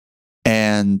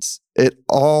 And it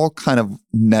all kind of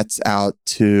nets out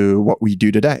to what we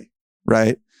do today,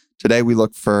 right? Today we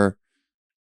look for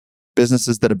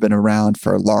businesses that have been around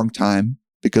for a long time,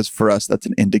 because for us, that's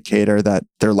an indicator that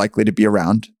they're likely to be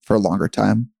around for a longer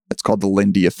time. It's called the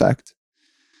Lindy effect.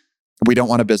 We don't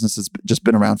want a business that's just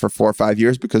been around for 4 or 5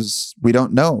 years because we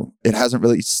don't know. It hasn't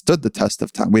really stood the test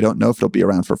of time. We don't know if it'll be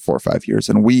around for 4 or 5 years.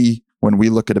 And when we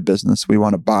look at a business, we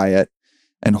want to buy it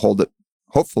and hold it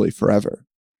hopefully forever.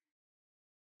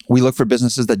 We look for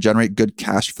businesses that generate good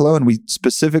cash flow, and we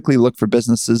specifically look for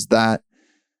businesses that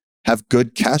have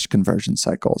good cash conversion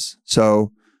cycles.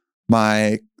 So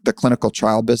the clinical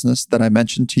trial business that I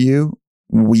mentioned to you,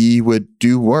 we would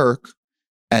do work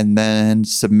and then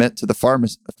submit to the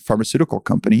pharmaceutical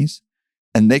companies,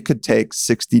 and they could take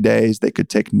 60 days, they could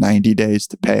take 90 days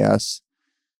to pay us.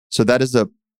 So that is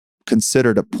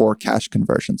considered a poor cash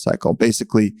conversion cycle.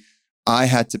 Basically, I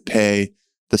had to pay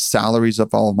the salaries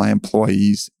of all of my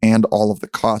employees and all of the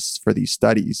costs for these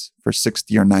studies for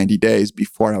 60 or 90 days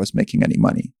before I was making any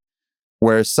money.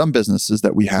 Whereas some businesses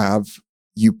that we have,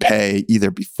 you pay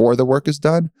either before the work is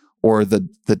done or the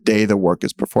day the work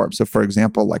is performed. So for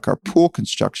example, like our pool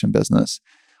construction business,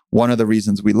 one of the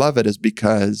reasons we love it is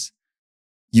because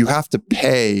you have to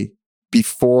pay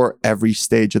before every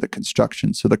stage of the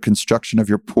construction. So the construction of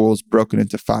your pool is broken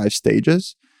into 5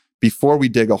 stages. Before we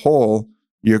dig a hole,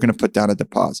 you're going to put down a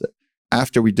deposit.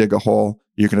 After we dig a hole,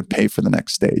 you're going to pay for the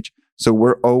next stage. So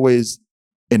we're always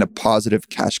in a positive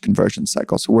cash conversion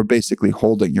cycle. So we're basically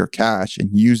holding your cash and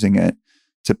using it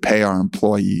to pay our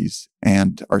employees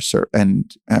and our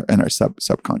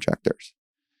subcontractors.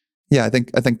 Yeah, I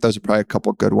think those are probably a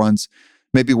couple good ones.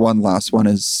 Maybe one last one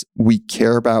is we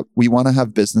want to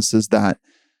have businesses that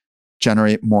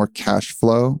generate more cash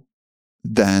flow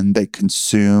than they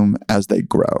consume as they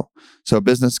grow. So a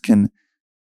business can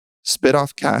spit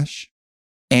off cash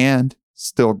and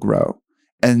still grow.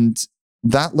 And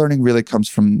that learning really comes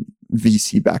from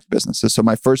VC-backed businesses. So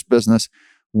my first business,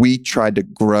 we tried to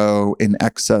grow in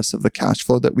excess of the cash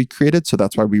flow that we created. So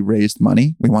that's why we raised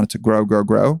money. We wanted to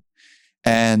grow.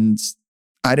 And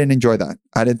I didn't enjoy that.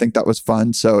 I didn't think that was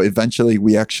fun. So eventually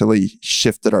we actually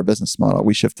shifted our business model.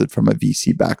 We shifted from a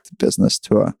VC-backed business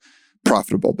to a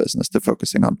profitable business, to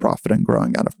focusing on profit and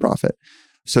growing out of profit.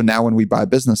 So now when we buy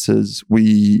businesses,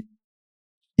 we're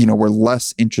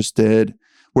less interested.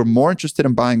 We're more interested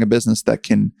in buying a business that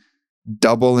can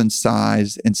double in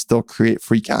size and still create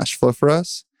free cash flow for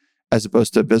us, as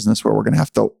opposed to a business where we're going to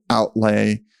have to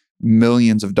outlay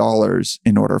millions of dollars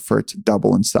in order for it to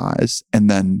double in size and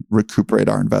then recuperate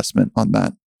our investment on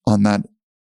that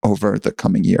over the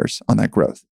coming years on that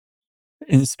growth.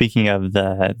 And speaking of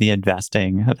the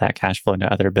investing of that cash flow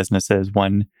into other businesses,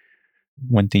 one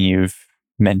thing you've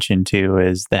mentioned too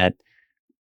is that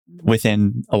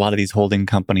within a lot of these holding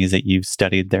companies that you've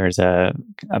studied, there's a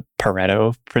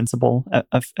Pareto principle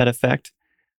at effect,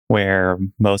 where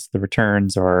most of the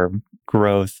returns or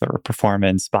growth or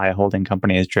performance by a holding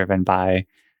company is driven by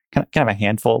kind of a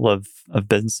handful of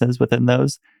businesses within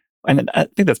those. And I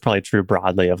think that's probably true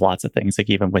broadly of lots of things. Like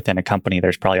even within a company,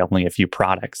 there's probably only a few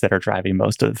products that are driving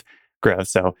most of growth.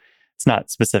 So it's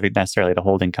not specific necessarily to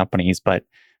holding companies, but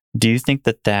do you think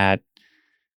that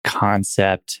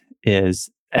concept is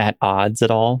at odds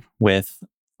at all with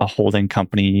a holding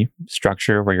company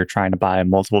structure where you're trying to buy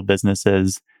multiple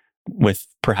businesses, with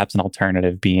perhaps an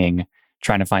alternative being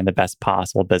trying to find the best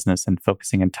possible business and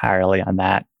focusing entirely on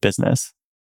that business?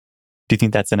 Do you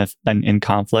think that's in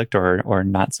conflict or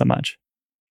not so much?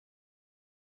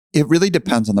 It really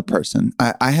depends on the person.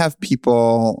 I have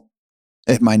people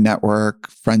in my network,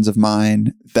 friends of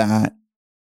mine, that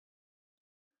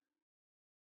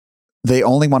they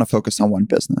only want to focus on one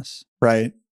business,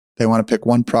 right? They want to pick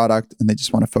one product and they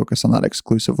just want to focus on that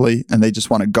exclusively, and they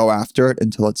just want to go after it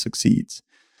until it succeeds.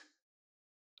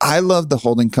 I love the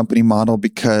holding company model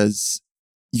because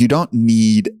you don't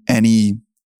need any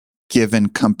given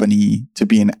company to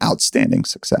be an outstanding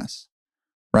success,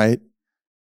 right?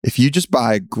 If you just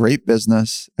buy a great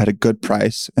business at a good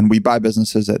price, and we buy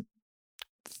businesses at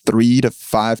 3 to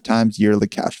 5 times yearly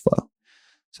cash flow.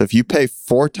 So if you pay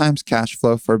 4 times cash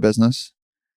flow for a business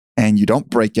and you don't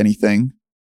break anything,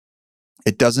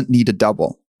 it doesn't need to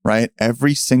double, right?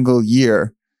 Every single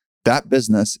year, that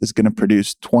business is going to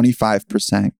produce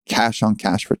 25% cash on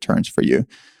cash returns for you,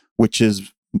 which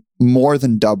is more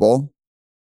than double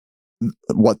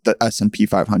what the S&P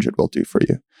 500 will do for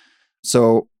you.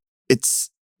 So it's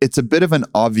a bit of an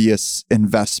obvious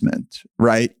investment,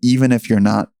 right? Even if you're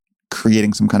not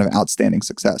creating some kind of outstanding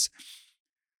success.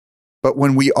 But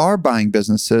when we are buying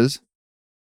businesses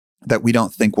that we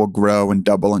don't think will grow and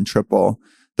double and triple,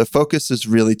 the focus is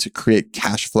really to create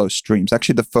cash flow streams.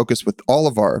 Actually, the focus with all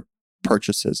of our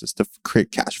purchases is to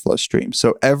create cash flow streams.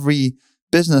 So every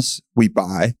business we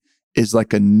buy is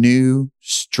like a new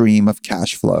stream of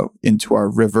cash flow into our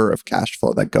river of cash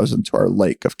flow that goes into our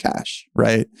lake of cash,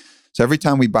 right? So every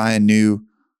time we buy a new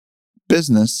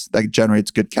business that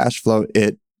generates good cash flow,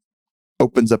 it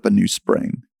opens up a new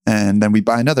spring. And then we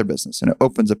buy another business and it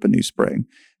opens up a new spring.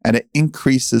 And it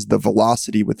increases the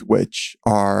velocity with which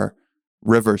our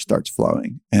river starts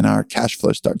flowing and our cash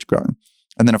flow starts growing.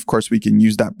 And then, of course, we can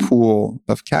use that pool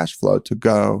of cash flow to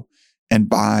go and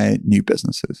buy new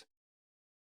businesses.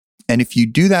 And if you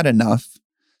do that enough,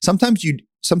 sometimes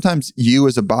you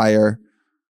as a buyer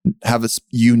have a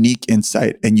unique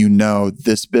insight and you know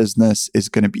this business is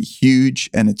going to be huge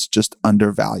and it's just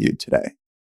undervalued today.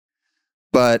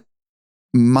 But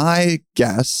my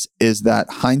guess is that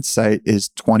hindsight is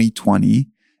 20/20,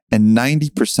 and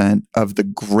 90% of the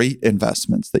great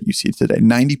investments that you see today,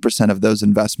 90% of those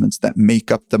investments that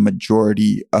make up the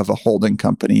majority of a holding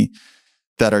company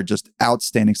that are just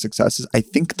outstanding successes, I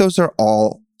think those are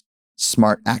all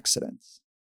smart accidents.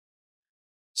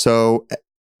 So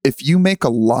if you make a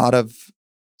lot of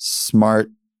smart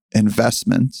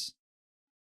investments,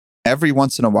 every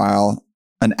once in a while,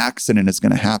 an accident is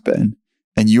going to happen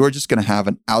and you are just going to have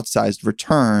an outsized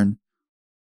return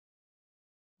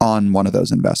on one of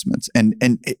those investments. And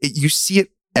you see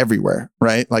it everywhere,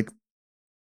 right? Like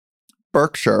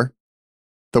Berkshire,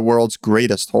 the world's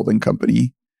greatest holding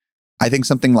company, I think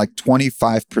something like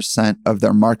 25% of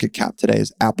their market cap today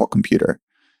is Apple Computer.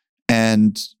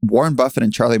 And Warren Buffett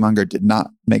and Charlie Munger did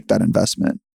not make that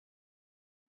investment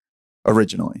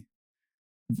originally.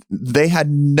 They had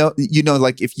no,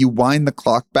 like if you wind the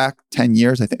clock back 10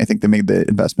 years, I think they made the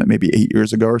investment maybe 8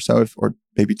 years ago or so, or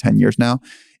maybe 10 years now.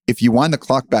 If you wind the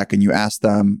clock back and you ask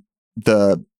them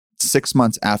the 6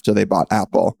 months after they bought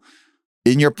Apple,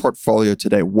 in your portfolio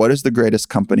today, what is the greatest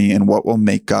company and what will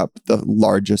make up the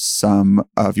largest sum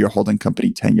of your holding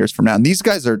company 10 years from now? And these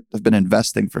guys have been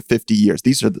investing for 50 years.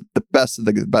 These are the best of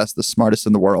the best, the smartest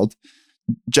in the world.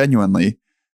 Genuinely,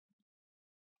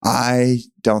 I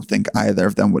don't think either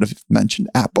of them would have mentioned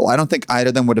Apple. I don't think either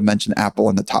of them would have mentioned Apple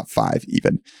in the top 5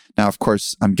 even. Now, of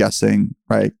course, I'm guessing,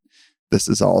 right? This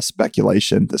is all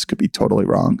speculation. This could be totally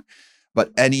wrong.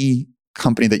 But any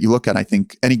company that you look at, I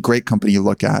think any great company you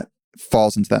look at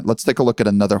falls into that. Let's take a look at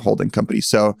another holding company.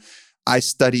 So I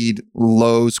studied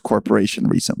Lowe's Corporation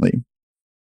recently.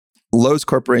 Lowe's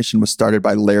Corporation was started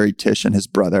by Larry Tisch and his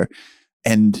brother.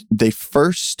 And they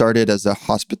first started as a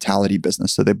hospitality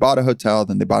business. So they bought a hotel,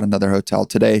 then they bought another hotel.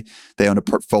 Today, they own a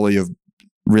portfolio of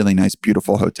really nice,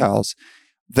 beautiful hotels.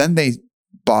 Then they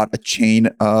bought a chain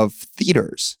of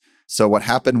theaters. So what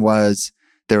happened was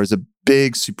there was a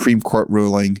big Supreme Court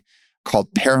ruling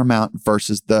called Paramount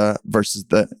versus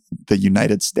the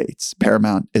United States.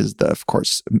 Paramount is of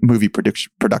course, movie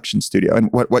production studio.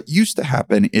 And what used to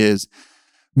happen is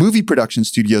movie production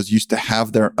studios used to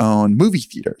have their own movie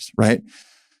theaters, right?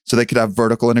 So they could have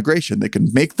vertical integration. They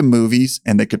could make the movies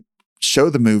and they could show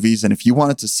the movies. And if you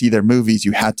wanted to see their movies,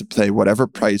 you had to pay whatever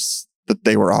price that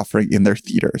they were offering in their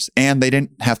theaters. And they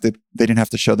didn't have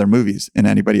to show their movies in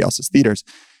anybody else's theaters.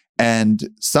 And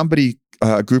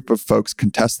a group of folks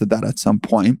contested that at some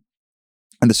point.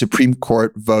 And the Supreme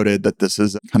Court voted that this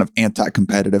is kind of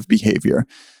anti-competitive behavior.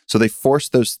 So they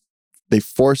forced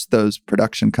those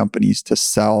production companies to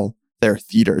sell their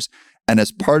theaters. And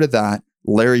as part of that,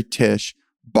 Larry Tisch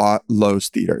bought Lowe's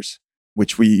Theaters,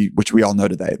 which we all know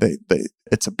today.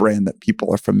 It's a brand that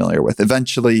people are familiar with.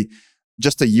 Eventually,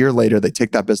 just a year later, they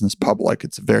take that business public.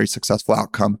 It's a very successful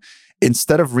outcome.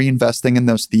 Instead of reinvesting in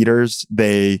those theaters,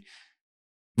 they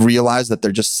realize that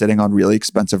they're just sitting on really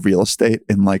expensive real estate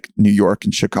in like New York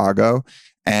and Chicago.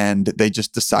 And they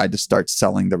just decide to start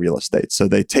selling the real estate. So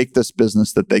they take this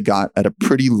business that they got at a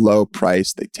pretty low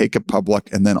price, they take it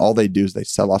public, and then all they do is they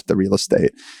sell off the real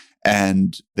estate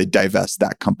and they divest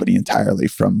that company entirely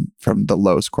from the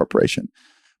Lowe's Corporation.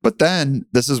 But then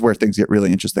this is where things get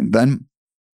really interesting. Then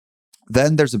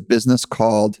there's a business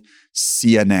called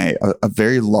CNA, a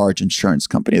very large insurance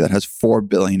company that has $4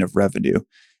 billion of revenue.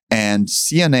 And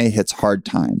CNA hits hard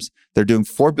times. They're doing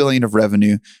 $4 billion of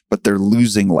revenue, but they're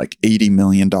losing like $80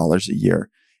 million a year.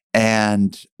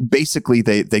 And basically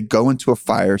they go into a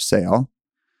fire sale.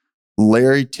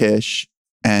 Larry Tisch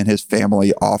and his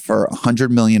family offer $100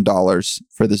 million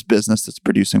for this business that's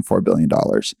producing $4 billion.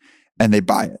 And they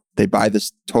buy it. They buy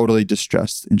this totally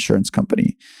distressed insurance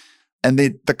company. And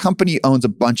the company owns a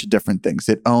bunch of different things.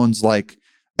 It owns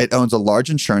a large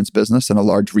insurance business and a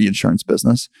large reinsurance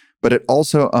business, but it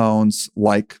also owns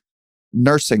like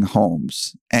nursing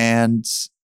homes and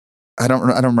I don't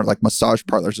remember, like massage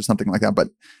parlors or something like that, but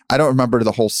I don't remember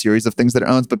the whole series of things that it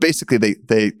owns. But basically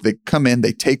they come in,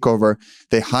 they take over,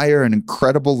 they hire an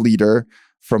incredible leader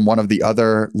from one of the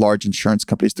other large insurance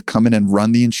companies to come in and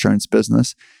run the insurance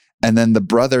business. And then the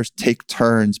brothers take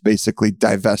turns basically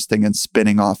divesting and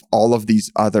spinning off all of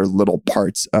these other little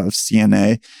parts of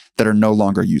CNA that are no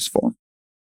longer useful.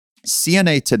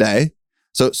 CNA today,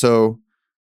 so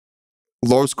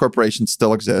Lowe's Corporation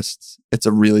still exists. It's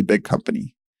a really big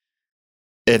company.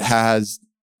 It has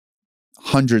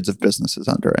hundreds of businesses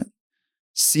under it.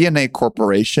 CNA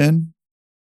Corporation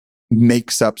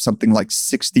makes up something like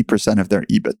 60% of their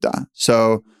EBITDA.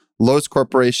 So Lowe's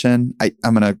Corporation,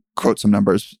 I'm going to quote some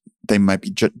numbers. They might be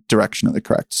directionally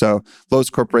correct. So Lowe's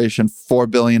Corporation, $4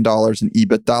 billion in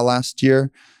EBITDA last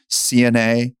year.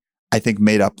 CNA, I think,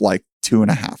 made up like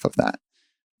 2.5 of that.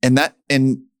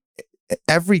 And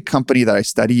every company that I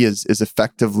study is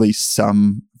effectively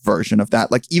some version of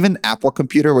that. Like even Apple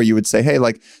Computer, where you would say, hey,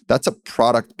 like that's a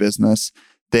product business.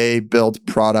 They build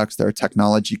products. They're a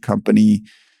technology company.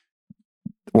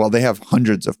 Well, they have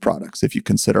hundreds of products if you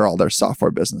consider all their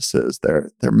software businesses,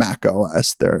 their Mac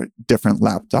OS, their different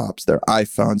laptops, their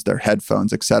iPhones, their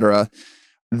headphones, etc.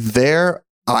 Their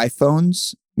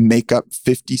iPhones make up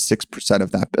 56%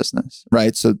 of that business,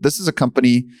 right? So this is a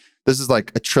company, this is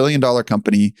like $1 trillion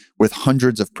company with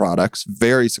hundreds of products,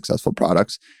 very successful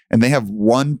products, and they have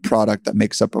one product that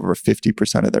makes up over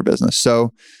 50% of their business.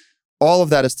 So all of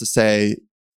that is to say,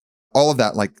 all of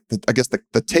that, like, I guess the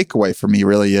takeaway for me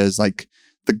really is like,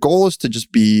 the goal is to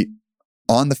just be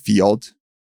on the field,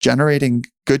 generating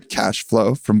good cash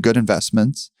flow from good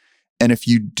investments. And if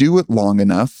you do it long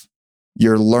enough,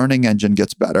 your learning engine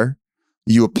gets better.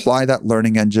 You apply that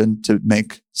learning engine to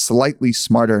make slightly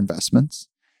smarter investments.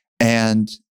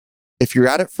 And if you're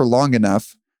at it for long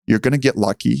enough, you're going to get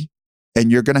lucky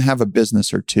and you're going to have a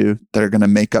business or two that are going to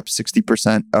make up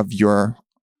 60% of your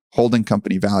holding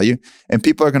company value. And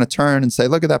people are going to turn and say,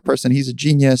 look at that person, he's a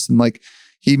genius. And like,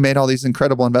 he made all these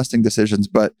incredible investing decisions,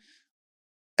 but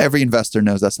every investor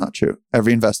knows that's not true.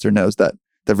 Every investor knows that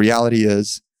the reality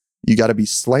is you got to be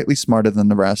slightly smarter than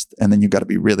the rest, and then you got to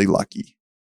be really lucky,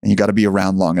 and you got to be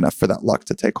around long enough for that luck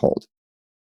to take hold.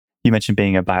 You mentioned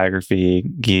being a biography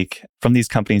geek. From these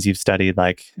companies you've studied,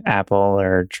 like Apple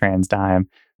or TransDigm,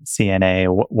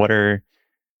 CNA, what are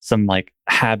some like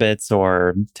habits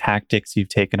or tactics you've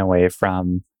taken away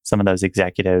from some of those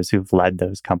executives who've led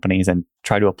those companies and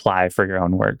try to apply for your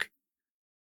own work?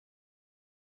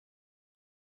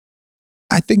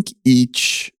 I think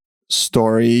each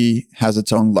story has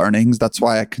its own learnings. That's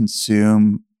why I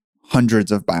consume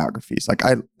hundreds of biographies. Like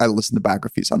I listen to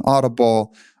biographies on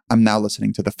Audible. I'm now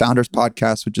listening to the Founders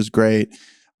Podcast, which is great.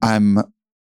 I'm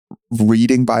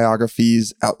reading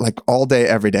biographies out like all day,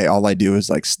 every day. All I do is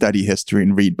like study history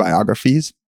and read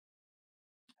biographies.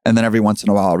 And then every once in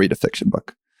a while, I'll read a fiction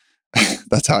book.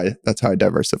 That's how I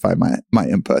diversify my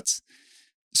inputs.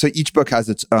 So each book has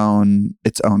its own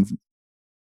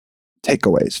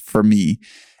takeaways for me.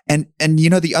 And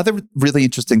the other really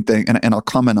interesting thing, and I'll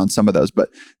comment on some of those, but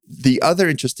the other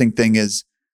interesting thing is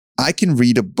I can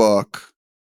read a book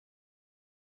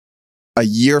a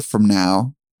year from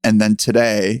now and then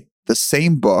today, the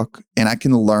same book, and I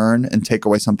can learn and take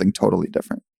away something totally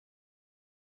different.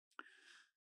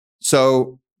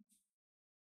 So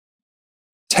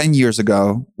 10 years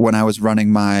ago, when I was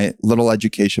running my little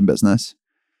education business,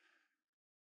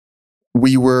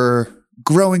 we were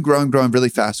growing really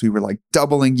fast. We were like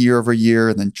doubling year over year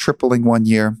and then tripling one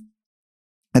year.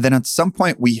 And then at some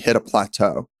point we hit a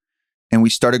plateau and we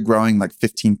started growing like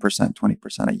 15%,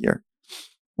 20% a year,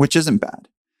 which isn't bad.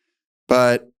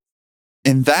 But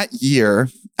in that year,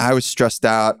 I was stressed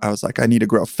out. I was like, I need to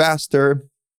grow faster.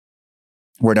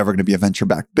 We're never going to be a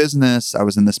venture-backed business. I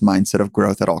was in this mindset of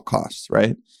growth at all costs,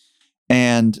 right?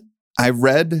 And I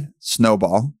read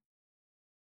Snowball,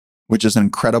 which is an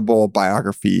incredible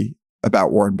biography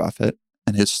about Warren Buffett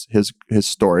and his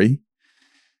story.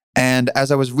 And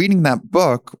as I was reading that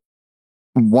book,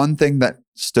 one thing that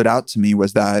stood out to me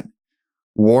was that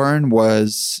Warren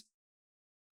was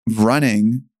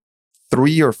running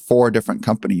 3 or 4 different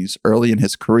companies early in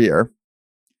his career.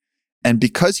 And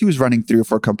because he was running 3 or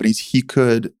 4 companies, he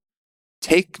could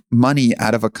take money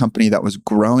out of a company that was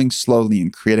growing slowly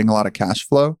and creating a lot of cash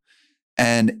flow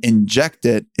and inject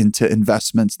it into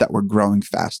investments that were growing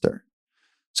faster.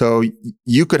 So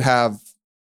you could have,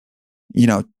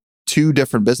 2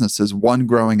 different businesses, one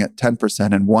growing at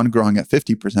 10% and one growing at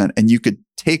 50%. And you could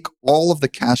take all of the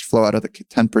cash flow out of the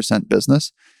 10%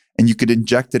 business and you could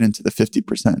inject it into the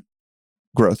 50%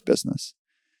 growth business.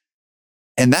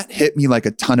 And that hit me like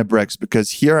a ton of bricks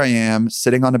because here I am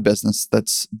sitting on a business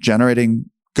that's generating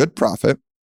good profit.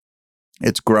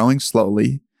 It's growing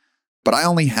slowly, but I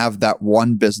only have that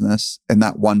one business and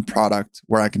that one product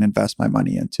where I can invest my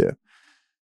money into.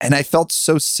 And I felt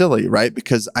so silly, right?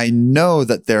 Because I know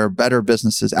that there are better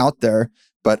businesses out there,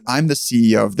 but I'm the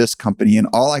CEO of this company and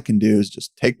all I can do is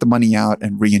just take the money out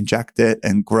and re-inject it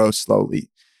and grow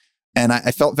slowly. And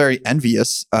I felt very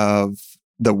envious of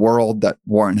the world that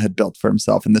Warren had built for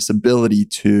himself and this ability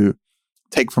to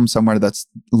take from somewhere that's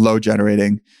low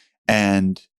generating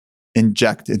and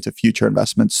inject into future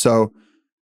investments. So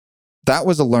that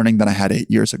was a learning that I had 8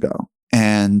 years ago.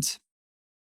 And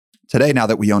today, now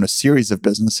that we own a series of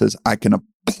businesses, I can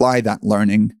apply that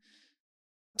learning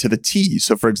to the T.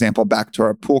 So for example, back to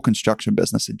our pool construction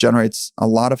business, it generates a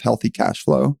lot of healthy cash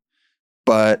flow,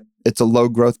 but it's a low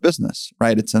growth business,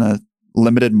 right? It's in a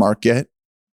limited market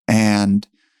and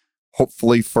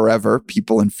hopefully forever,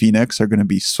 people in Phoenix are going to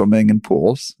be swimming in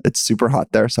pools. It's super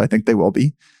hot there, so I think they will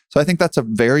be. So I think that's a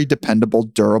very dependable,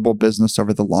 durable business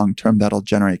over the long term that'll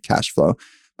generate cash flow.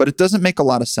 But it doesn't make a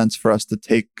lot of sense for us to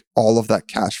take all of that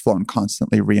cash flow and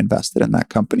constantly reinvest it in that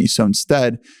company. So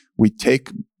instead, we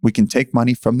can take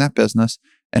money from that business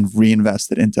and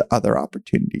reinvest it into other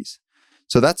opportunities.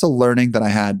 So that's a learning that I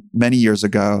had many years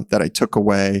ago that I took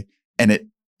away, and it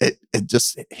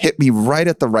just hit me right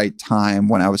at the right time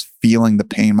when I was feeling the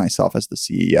pain myself as the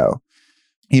CEO.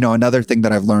 Another thing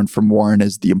that I've learned from Warren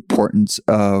is the importance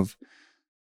of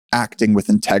acting with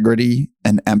integrity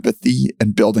and empathy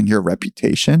and building your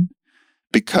reputation,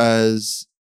 because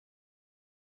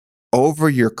over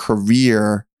your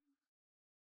career,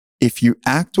 if you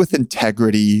act with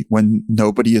integrity when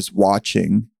nobody is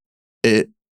watching, it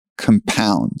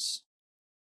compounds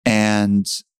and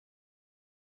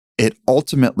it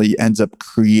ultimately ends up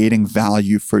creating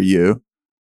value for you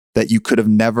that you could have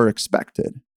never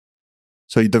expected.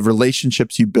 So the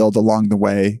relationships you build along the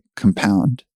way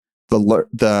compound.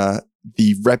 The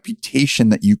reputation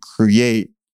that you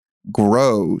create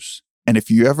grows. And if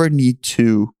you ever need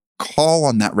to call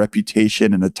on that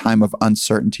reputation in a time of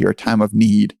uncertainty or time of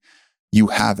need, you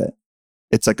have it.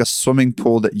 It's like a swimming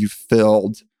pool that you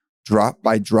filled drop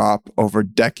by drop over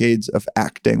decades of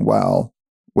acting well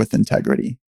with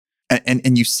integrity.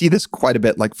 And you see this quite a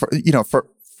bit. Like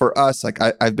for us, like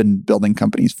I've been building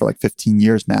companies for like 15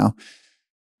 years now.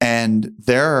 And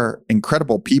there are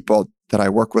incredible people that I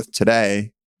work with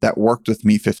today that worked with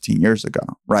me 15 years ago,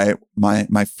 right?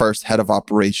 My first head of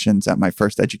operations at my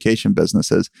first education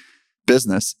businesses,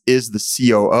 business is the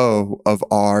COO of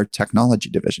our technology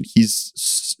division. He's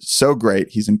so great.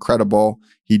 He's incredible.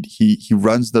 He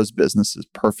runs those businesses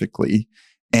perfectly.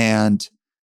 And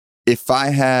if I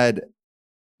had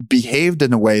behaved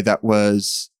in a way that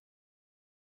was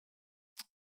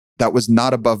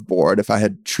not above board, if I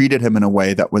had treated him in a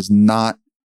way that was not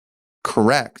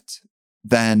correct,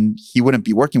 then he wouldn't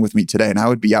be working with me today. And I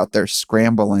would be out there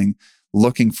scrambling,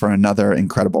 looking for another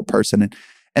incredible person.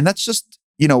 And that's just,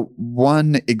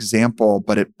 one example,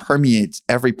 but it permeates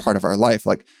every part of our life.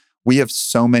 Like, we have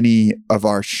so many of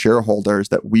our shareholders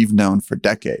that we've known for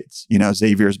decades.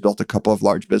 Xavier's built a couple of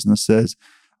large businesses.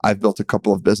 I've built a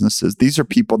couple of businesses. These are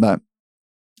people that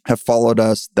have followed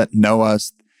us, that know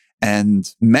us, and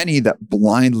many that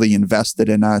blindly invested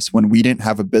in us when we didn't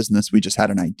have a business. We just had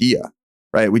an idea,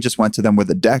 right? We just went to them with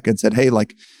a deck and said, hey,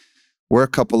 like, we're a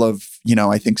couple of,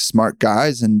 I think smart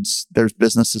guys, and there's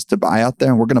businesses to buy out there,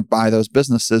 and we're going to buy those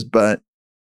businesses, but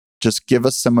just give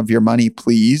us some of your money,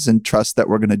 please, and trust that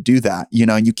we're going to do that.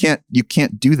 And you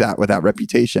can't do that without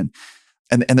reputation.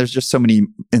 And there's just so many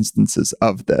instances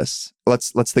of this.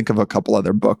 Let's think of a couple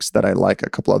other books that I like, a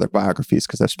couple other biographies,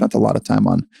 because I've spent a lot of time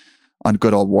on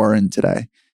good old Warren today.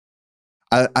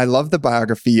 I love the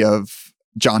biography of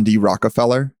John D.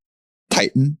 Rockefeller,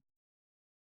 Titan.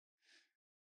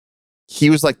 He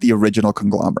was like the original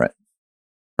conglomerate,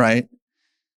 right?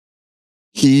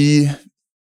 He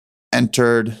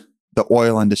entered the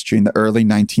oil industry in the early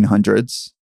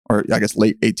 1900s, or I guess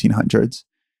late 1800s.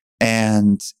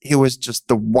 And it was just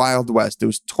the Wild West. It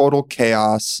was total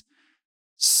chaos,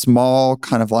 small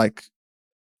kind of like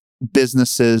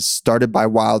businesses started by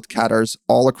wildcatters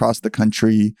all across the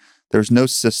country. There's no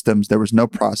systems. There was no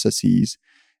processes.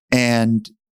 And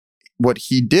what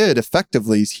he did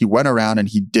effectively is he went around and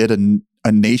he did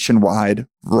a nationwide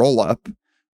roll-up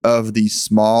of these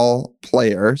small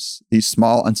players, these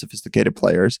small unsophisticated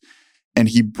players, and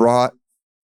he brought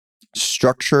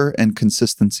structure and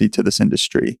consistency to this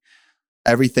industry.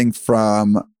 Everything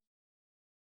from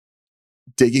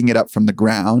digging it up from the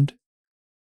ground,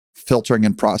 filtering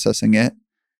and processing it,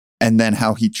 and then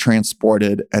how he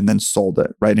transported and then sold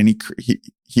it, right? And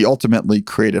he ultimately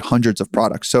created hundreds of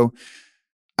products. So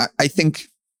I think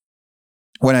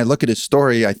when I look at his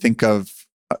story, I think of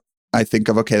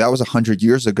okay, that was 100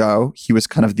 years ago. He was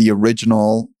kind of the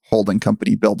original holding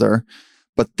company builder,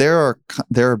 but there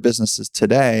are businesses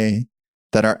today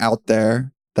that are out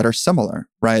there that are similar,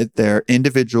 right? They're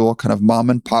individual kind of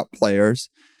mom and pop players.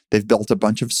 They've built a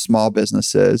bunch of small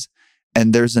businesses,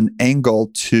 and there's an angle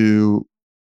to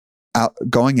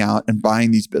going out and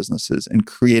buying these businesses and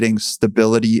creating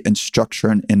stability and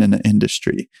structure in an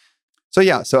industry.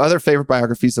 So other favorite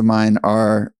biographies of mine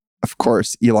are, of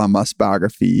course, Elon Musk's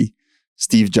biography,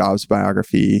 Steve Jobs'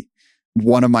 biography.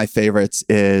 One of my favorites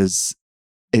is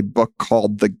a book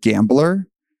called The Gambler,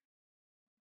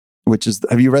 which is,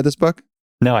 have you read this book?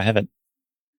 No, I haven't.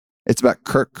 It's about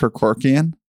Kirk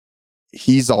Kerkorian.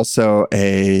 He's also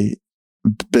a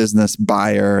business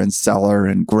buyer and seller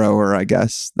and grower, I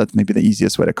guess. That's maybe the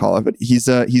easiest way to call it. But he's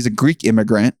a Greek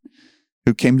immigrant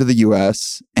who came to the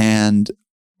US, and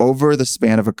over the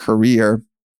span of a career,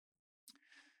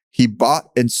 he bought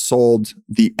and sold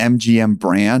the MGM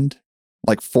brand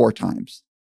like 4 times.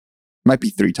 Might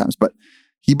be 3 times, but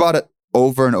he bought it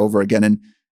over and over again. And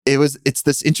it's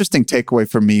this interesting takeaway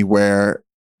for me where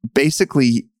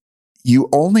basically you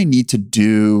only need to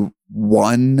do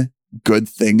one good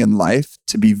thing in life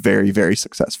to be very, very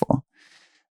successful.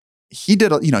 He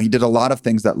did a lot of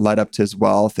things that led up to his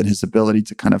wealth and his ability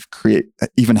to kind of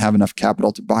even have enough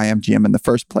capital to buy MGM in the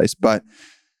first place. But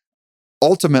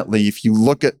ultimately, if you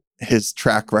look at his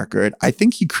track record, I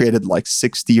think he created like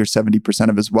 60 or 70%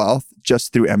 of his wealth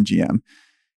just through MGM.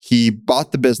 He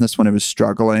bought the business when it was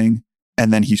struggling,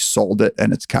 and then he sold it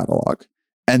and its catalog.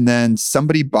 And then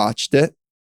somebody botched it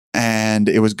and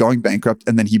it was going bankrupt.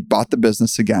 And then he bought the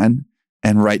business again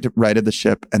and righted the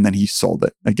ship, and then he sold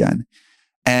it again.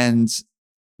 And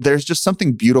there's just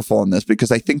something beautiful in this,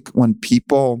 because I think when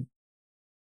people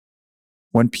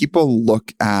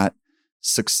look at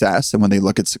success and when they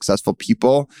look at successful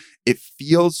people, it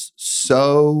feels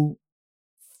so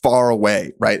far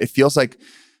away, right? It feels like,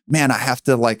 man, I have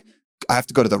to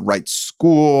go to the right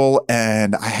school,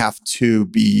 and I have to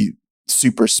be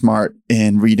super smart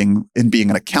in reading and being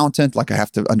an accountant. Like, I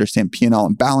have to understand P&L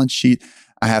and balance sheet.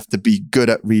 I have to be good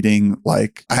at reading.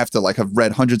 Like, I have to have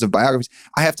read hundreds of biographies.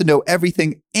 I have to know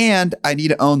everything, and I need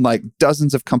to own like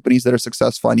dozens of companies that are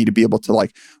successful. I need to be able to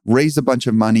like raise a bunch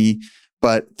of money.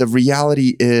 But the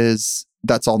reality is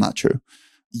that's all not true.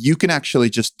 You can actually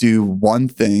just do one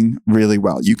thing really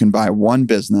well. You can buy one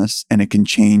business, and it can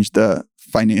change the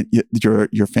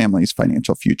your family's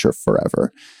financial future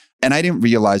forever. And I didn't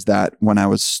realize that when I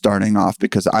was starting off,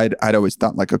 because I'd always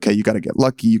thought like, okay, you got to get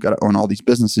lucky, you got to own all these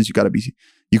businesses, you got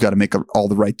to make all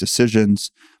the right decisions.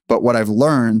 But what I've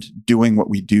learned doing what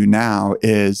we do now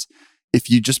is if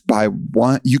you just buy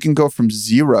one, you can go from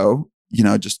zero,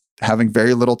 just having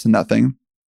very little to nothing,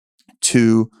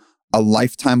 to a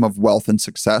lifetime of wealth and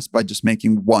success by just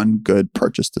making one good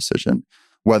purchase decision,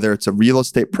 whether it's a real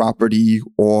estate property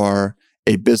or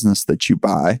a business that you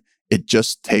buy. It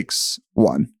just takes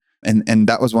one. And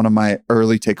that was one of my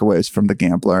early takeaways from The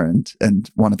Gambler,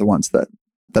 and one of the ones that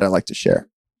I like to share.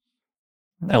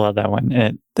 I love that one.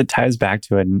 It ties back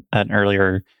to an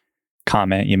earlier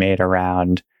comment you made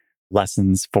around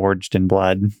lessons forged in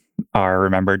blood are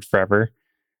remembered forever.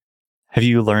 Have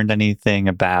you learned anything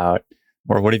about,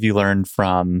 or what have you learned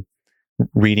from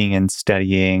reading and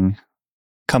studying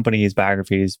companies,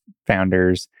 biographies,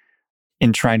 founders,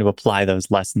 in trying to apply those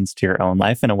lessons to your own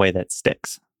life in a way that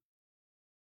sticks?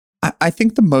 I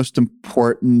think the most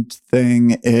important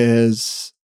thing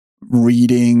is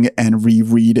reading and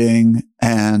rereading.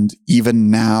 And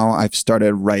even now I've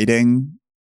started writing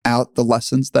out the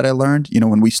lessons that I learned.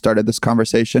 When we started this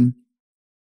conversation,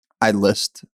 I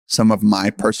list some of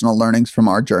my personal learnings from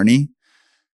our journey.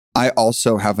 I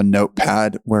also have a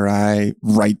notepad where I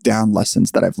write down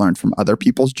lessons that I've learned from other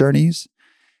people's journeys.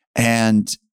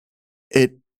 And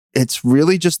it's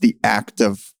really just the act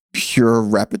of pure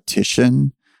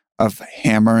repetition of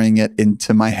hammering it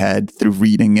into my head through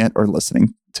reading it or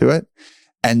listening to it,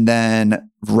 and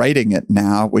then writing it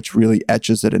now, which really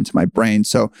etches it into my brain.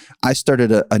 So I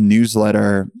started a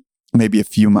newsletter maybe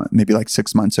like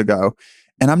 6 months ago.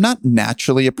 And I'm not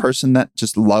naturally a person that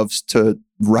just loves to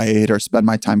write or spend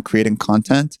my time creating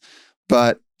content,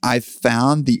 but I've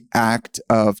found the act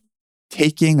of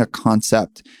taking a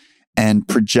concept and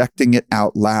projecting it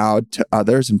out loud to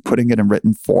others and putting it in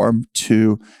written form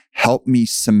to help me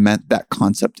cement that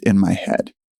concept in my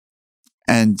head.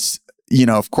 And,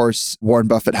 of course, Warren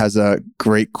Buffett has a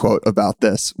great quote about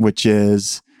this, which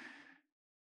is,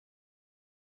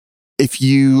 if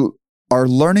you are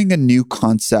learning a new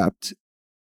concept,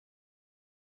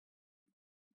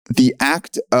 the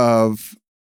act of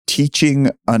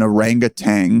teaching an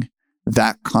orangutan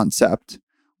that concept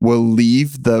will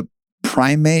leave the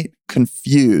primate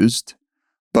confused,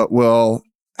 but will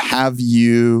have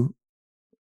you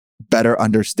better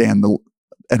understand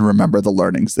and remember the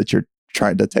learnings that you're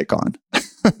trying to take on.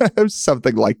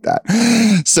 Something like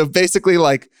that. So basically,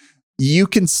 like, you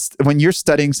can, when you're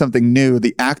studying something new,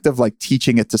 the act of like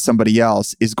teaching it to somebody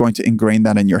else is going to ingrain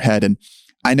that in your head. And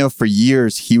I know for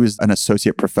years he was an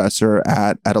associate professor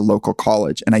at a local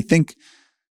college. And I think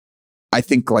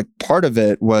like part of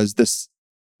it was this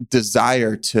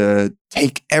desire to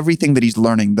take everything that he's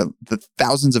learning, the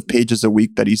thousands of pages a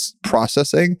week that he's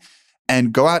processing,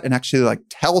 and go out and actually like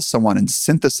tell someone and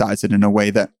synthesize it in a way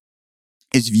that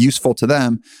is useful to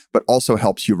them, but also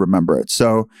helps you remember it.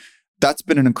 So that's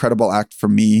been an incredible act for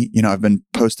me. I've been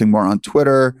posting more on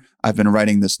Twitter. I've been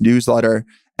writing this newsletter,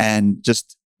 and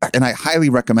I highly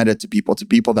recommend it to people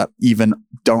that even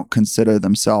don't consider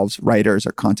themselves writers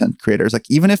or content creators. Like,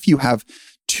 even if you have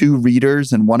 2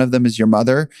 readers and one of them is your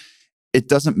mother, it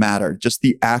doesn't matter. Just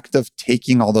the act of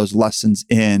taking all those lessons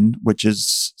in, which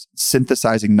is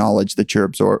synthesizing knowledge that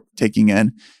you're taking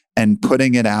in and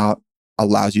putting it out,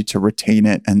 allows you to retain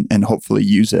it and hopefully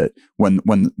use it when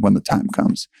the time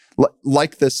comes.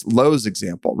 Like this Lowe's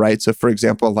example, right? So for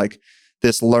example, like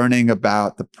this learning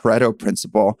about the Pareto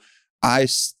principle, I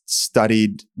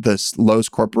studied this Lowe's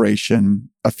Corporation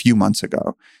a few months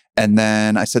ago. And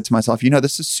then I said to myself,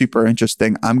 this is super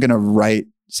interesting. I'm going to write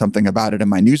something about it in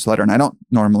my newsletter. And I don't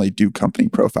normally do company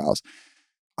profiles.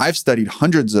 I've studied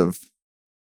hundreds of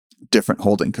different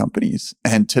holding companies.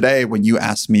 And today, when you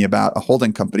ask me about a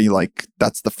holding company, like,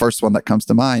 that's the first one that comes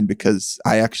to mind, because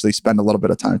I actually spend a little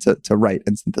bit of time to write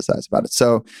and synthesize about it.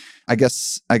 So I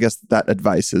guess that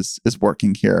advice is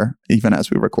working here, even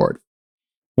as we record.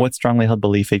 What strongly held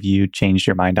belief have you changed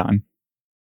your mind on?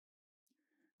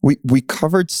 We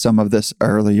covered some of this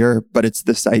earlier, but it's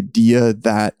this idea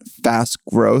that fast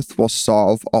growth will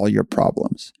solve all your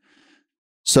problems.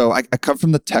 So I come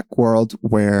from the tech world,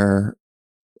 where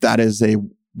that is a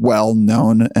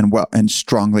well-known and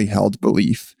strongly held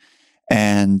belief.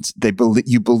 And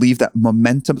you believe that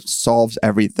momentum solves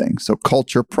everything. So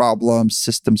culture problems,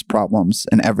 systems problems,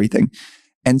 and everything.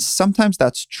 And sometimes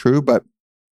that's true, but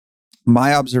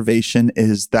my observation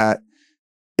is that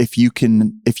if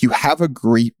you have a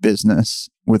great business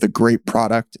with a great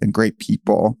product and great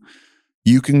people,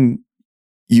 you can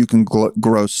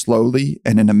grow slowly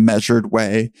and in a measured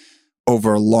way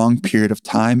over a long period of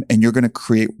time, and you're going to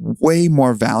create way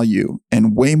more value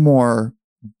and way more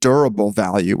durable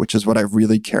value, which is what I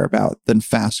really care about, than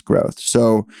fast growth.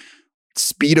 So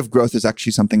speed of growth is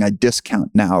actually something I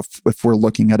discount now. If we're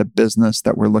looking at a business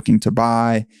that we're looking to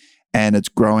buy and it's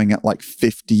growing at like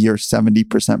 50 or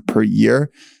 70% per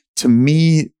year, to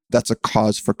me, that's a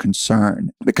cause for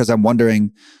concern, because I'm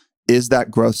wondering, is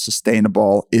that growth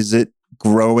sustainable? Is it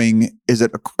growing? Is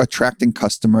it attracting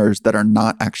customers that are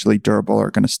not actually durable or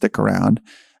going to stick around,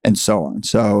 and so on?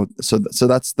 So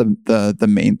that's the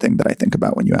main thing that I think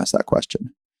about when you ask that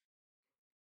question.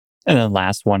 And then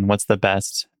last one, what's the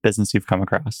best business you've come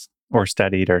across or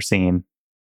studied or seen?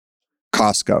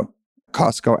 Costco,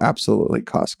 absolutely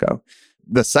Costco.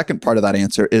 The second part of that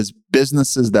answer is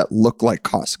businesses that look like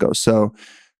Costco. So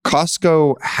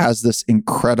Costco has this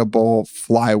incredible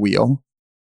flywheel,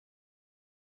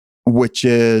 which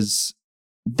is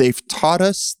they've taught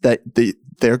us that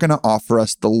they're going to offer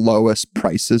us the lowest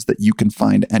prices that you can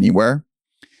find anywhere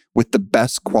with the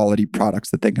best quality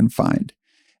products that they can find.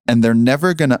 And they're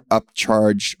never going to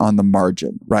upcharge on the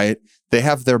margin, right? They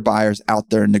have their buyers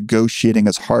out there negotiating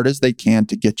as hard as they can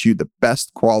to get you the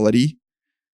best quality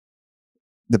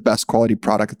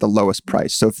product at the lowest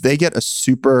price. So if they get a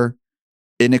super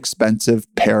inexpensive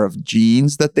pair of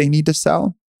jeans that they need to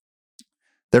sell,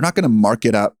 they're not going to mark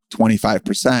it up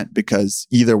 25% because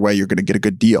either way, you're going to get a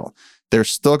good deal. They're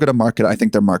still going to market. I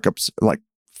think their markups like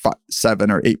 7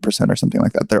 or 8% or something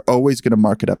like that. They're always going to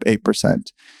mark it up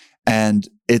 8%. And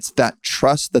it's that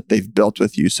trust that they've built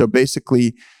with you. So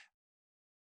basically,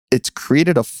 it's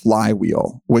created a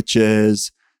flywheel, which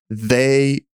is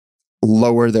they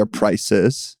lower their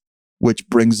prices, which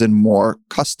brings in more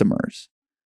customers.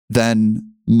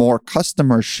 Then more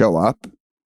customers show up,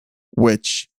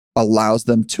 which allows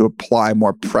them to apply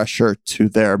more pressure to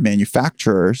their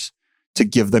manufacturers to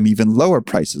give them even lower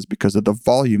prices because of the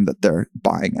volume that they're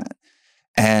buying at.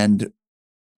 And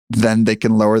then they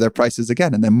can lower their prices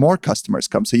again, and then more customers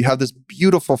come. So you have this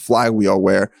beautiful flywheel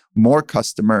where more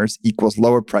customers equals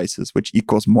lower prices, which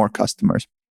equals more customers.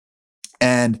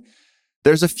 And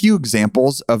there's a few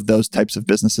examples of those types of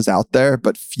businesses out there,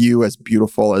 but few as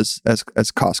beautiful as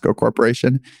Costco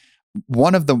Corporation.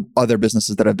 One of the other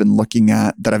businesses that I've been looking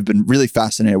at that I've been really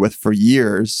fascinated with for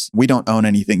years, we don't own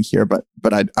anything here, but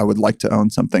I would like to own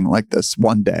something like this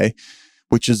one day,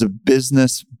 which is a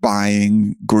business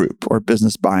buying group or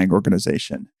business buying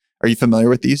organization. Are you familiar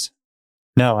with these?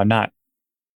 No, I'm not.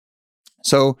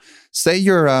 So say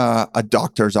you're a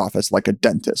doctor's office, like a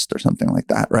dentist or something like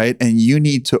that, right? And you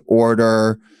need to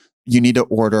order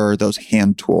those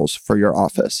hand tools for your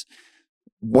office.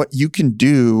 What you can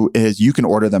do is you can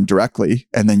order them directly,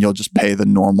 and then you'll just pay the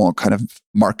normal kind of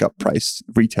markup price,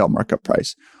 retail markup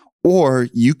price. Or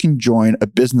you can join a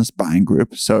business buying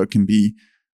group. So it can be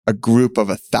a group of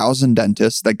 1,000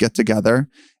 dentists that get together,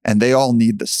 and they all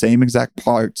need the same exact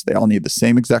parts. They all need the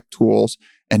same exact tools.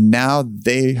 And now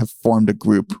they have formed a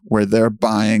group where they're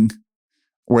buying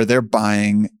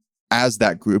as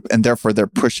that group, and therefore they're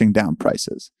pushing down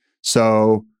prices.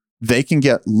 So they can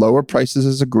get lower prices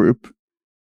as a group,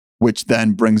 which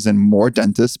then brings in more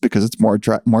dentists because it's more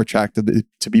attractive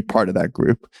to be part of that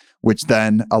group, which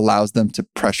then allows them to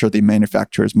pressure the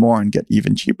manufacturers more and get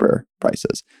even cheaper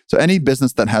prices. So any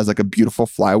business that has like a beautiful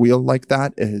flywheel like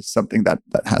that is something that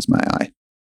has my eye.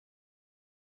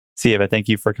 Sieva, thank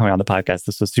you for coming on the podcast.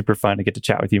 This was super fun to get to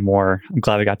chat with you more. I'm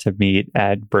glad I got to meet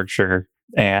Ed Berkshire,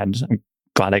 and I'm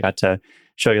glad I got to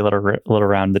show you a little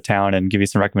around the town and give you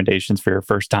some recommendations for your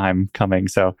first time coming.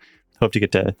 So hope to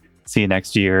get to see you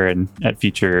next year and at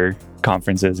future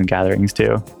conferences and gatherings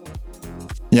too.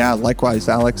 Yeah, likewise,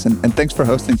 Alex. And thanks for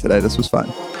hosting today. This was fun.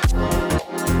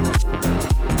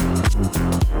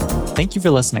 Thank you for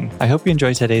listening. I hope you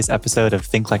enjoyed today's episode of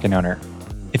Think Like an Owner.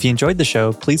 If you enjoyed the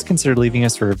show, please consider leaving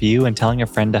us a review and telling a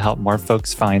friend to help more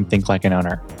folks find Think Like an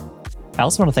Owner. I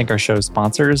also want to thank our show's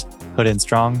sponsors, Hood &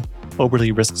 Strong,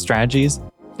 Oberly Risk Strategies,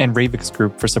 and Ravix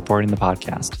Group for supporting the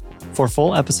podcast. For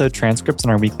full episode transcripts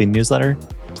and our weekly newsletter,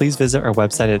 please visit our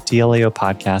website at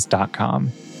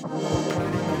tlaopodcast.com.